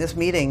meeting. This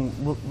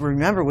meeting,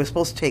 remember, was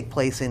supposed to take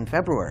place in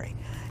February.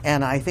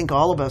 And I think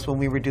all of us, when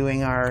we were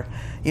doing our,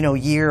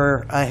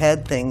 year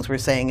ahead things, were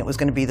saying it was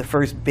going to be the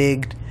first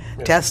big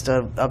test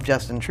of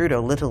Justin Trudeau.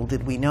 Little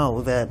did we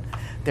know that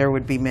there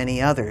would be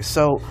many others.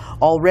 So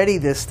already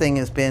this thing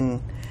has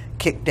been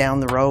kicked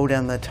down the road,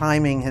 and the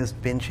timing has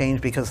been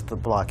changed because of the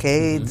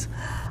blockades.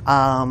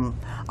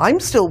 I'm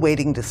still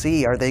waiting to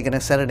see, are they going to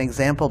set an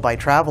example by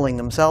traveling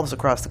themselves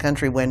across the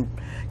country when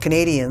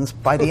Canadians,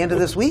 by the end of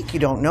this week, you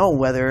don't know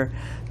whether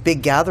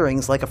big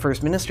gatherings like a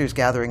First Minister's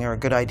gathering are a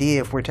good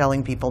idea if we're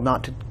telling people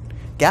not to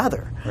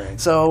gather.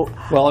 Right. So,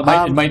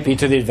 it might be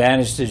to the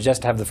advantage to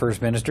just have the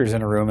First Ministers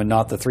in a room and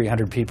not the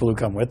 300 people who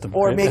come with them.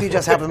 Or right? maybe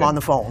just have them on the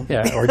phone.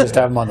 Yeah, or just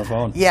have them on the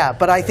phone. Yeah,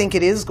 but I think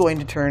it is going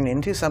to turn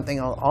into something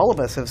all of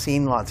us have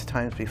seen lots of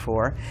times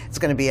before. It's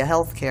going to be a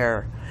health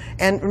care.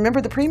 And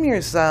remember, the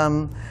premiers,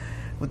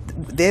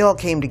 they all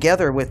came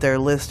together with their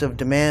list of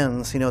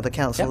demands, the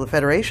Council of the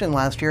Federation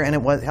last year, and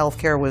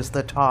healthcare was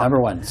the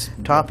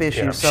top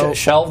issue. Yeah. So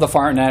shelve the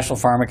National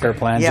Pharmacare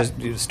Plan. Just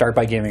start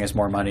by giving us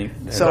more money.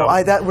 So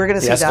we're going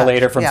to see the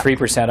escalator from 3%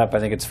 3% up. I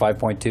think it's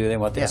 5.2. They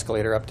want the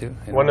escalator up to.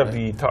 One of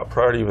the top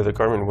priority of the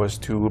government was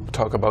to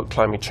talk about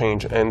climate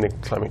change and the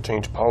climate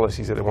change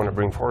policies that they want to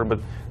bring forward, but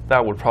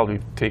that would probably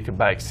take a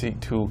back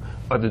seat to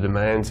other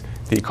demands,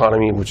 the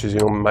economy, which is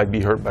might be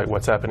hurt by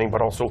what's happening,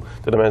 but also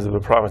the demands of the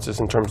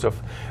provinces in terms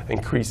of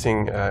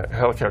increasing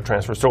healthcare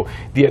transfers. So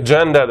the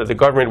agenda that the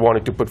government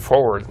wanted to put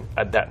forward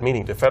at that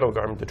meeting, the federal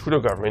government, the Trudeau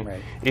government,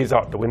 is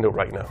out the window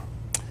right now.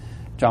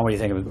 John, what do you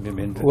think of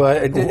it? Well,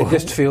 it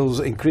just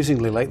feels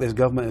increasingly like this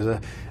government is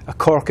a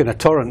cork in a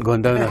torrent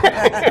going down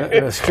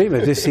a stream.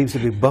 It just seems to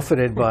be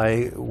buffeted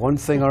by one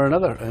thing or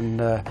another, and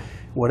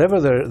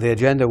whatever the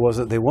agenda was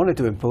that they wanted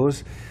to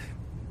impose,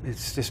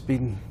 it's just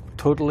been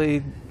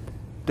totally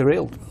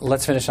derailed.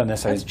 Let's finish on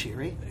this. That's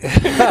cheery.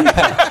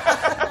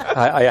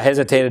 I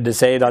hesitated to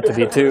say, not to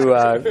be too,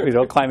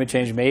 climate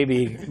change may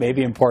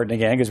be important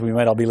again because we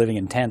might all be living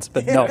in tents,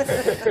 but no.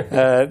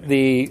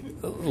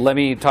 Let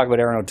me talk about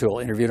Aaron O'Toole.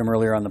 Interviewed him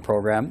earlier on the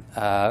program.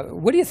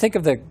 What do you think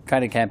of the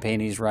kind of campaign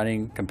he's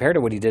running compared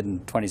to what he did in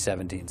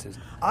 2017,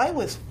 Susan? I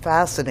was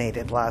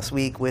fascinated last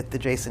week with the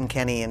Jason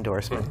Kenney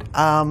endorsement.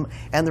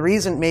 And the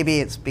reason, maybe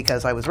it's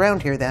because I was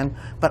around here then,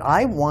 but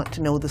I want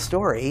to know the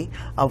story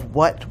of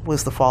what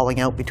was the falling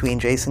out between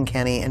Jason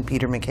Kenney and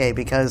Peter MacKay,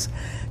 because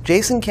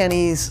Jason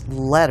Kenney's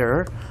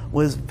letter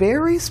was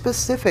very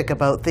specific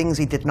about things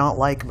he did not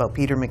like about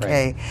Peter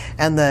MacKay,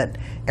 and that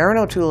Aaron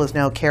O'Toole is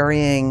now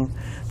carrying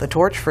the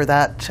torch for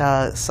that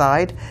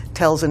side,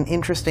 tells an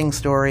interesting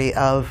story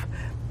of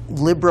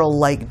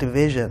Liberal-like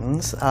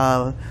divisions,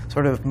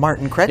 sort of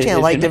Martin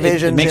Chrétien-like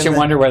divisions. It makes you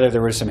wonder whether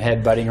there was some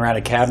head-butting around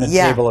a cabinet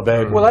table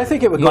about I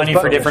think it money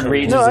for different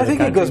regions. No, I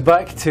think it goes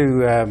back to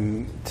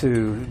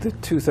the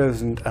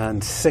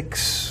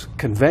 2006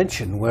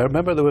 convention, where,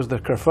 remember, there was the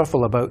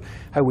kerfuffle about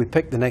how we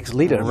picked the next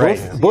leader.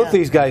 Right. Both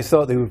these guys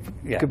thought they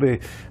could be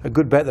a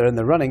good bet they're in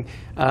the running,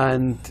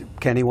 and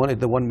Kenney wanted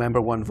the one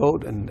member, one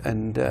vote,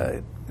 and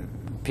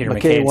Peter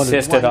MacKay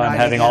insisted on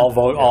having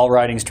all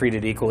ridings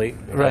treated equally,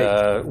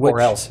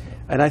 or else.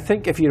 And I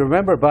think if you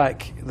remember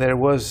back, there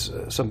was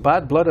some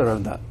bad blood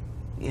around that.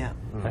 Yeah.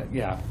 But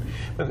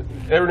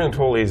Aaron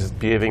O'Toole is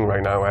behaving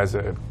right now as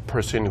a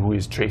person who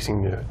is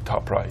chasing the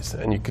top prize,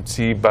 and you could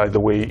see by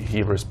the way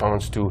he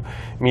responds to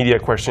media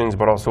questions,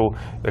 but also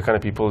the kind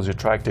of people he's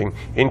attracting.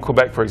 In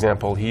Quebec, for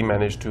example, he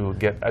managed to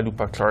get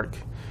Alupa Clark,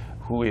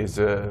 who is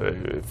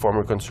a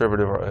former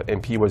Conservative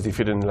MP, was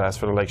defeated in the last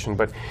federal election,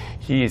 but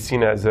he is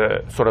seen as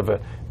a sort of a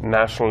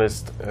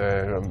nationalist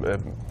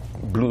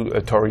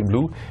Tory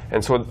blue.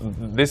 And so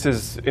this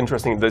is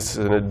interesting. This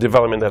is a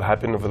development that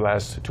happened over the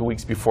last 2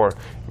 weeks before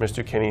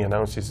Mr. Kenney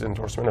announced his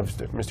endorsement of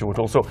Mr.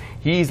 O'Toole. So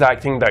he's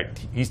acting that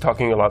he's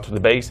talking a lot to the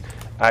base,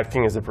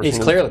 acting as a person.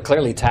 He's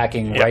clearly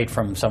tacking right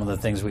from some of the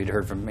things we'd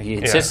heard from him. He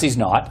insists he's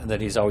not,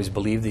 that he's always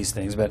believed these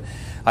things, but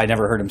I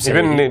never heard him say.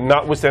 Even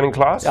notwithstanding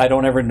clause? I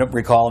don't ever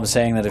recall him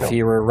saying that if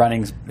he were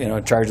running,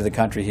 in charge of the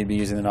country, he'd be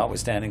using the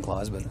notwithstanding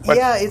clause. But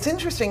yeah, it's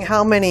interesting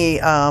how many,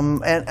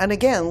 and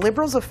again,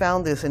 Liberals have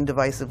found this in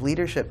divisive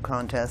leadership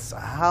contests,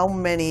 how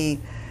many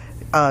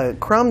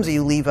crumbs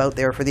you leave out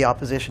there for the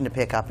opposition to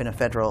pick up in a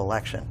federal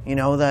election. You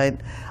know, that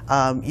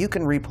you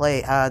can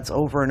replay ads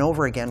over and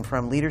over again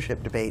from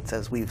leadership debates,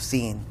 as we've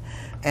seen,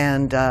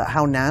 and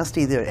how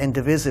nasty and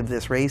divisive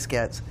this race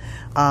gets,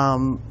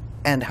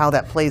 and how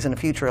that plays in a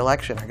future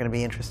election are going to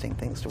be interesting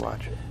things to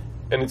watch.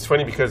 And it's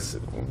funny because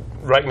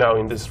right now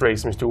in this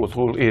race, Mr.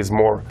 O'Toole is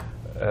more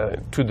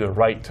to the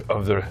right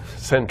of the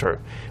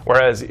center.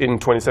 Whereas in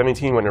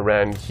 2017 when he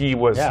ran, he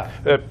was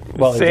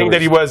saying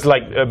that he was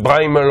like a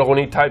Brian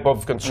Mulroney type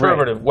of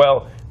conservative. Right.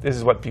 Well, this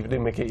is what Peter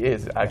MacKay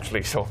is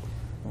actually. So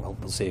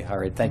we'll see. All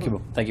right. Thank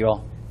you. Thank you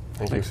all.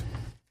 Thank you.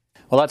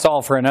 Well, that's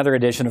all for another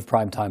edition of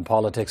Primetime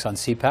Politics on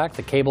CPAC,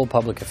 the cable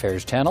public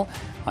affairs channel.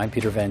 I'm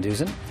Peter Van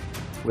Dusen.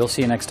 We'll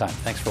see you next time.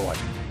 Thanks for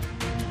watching.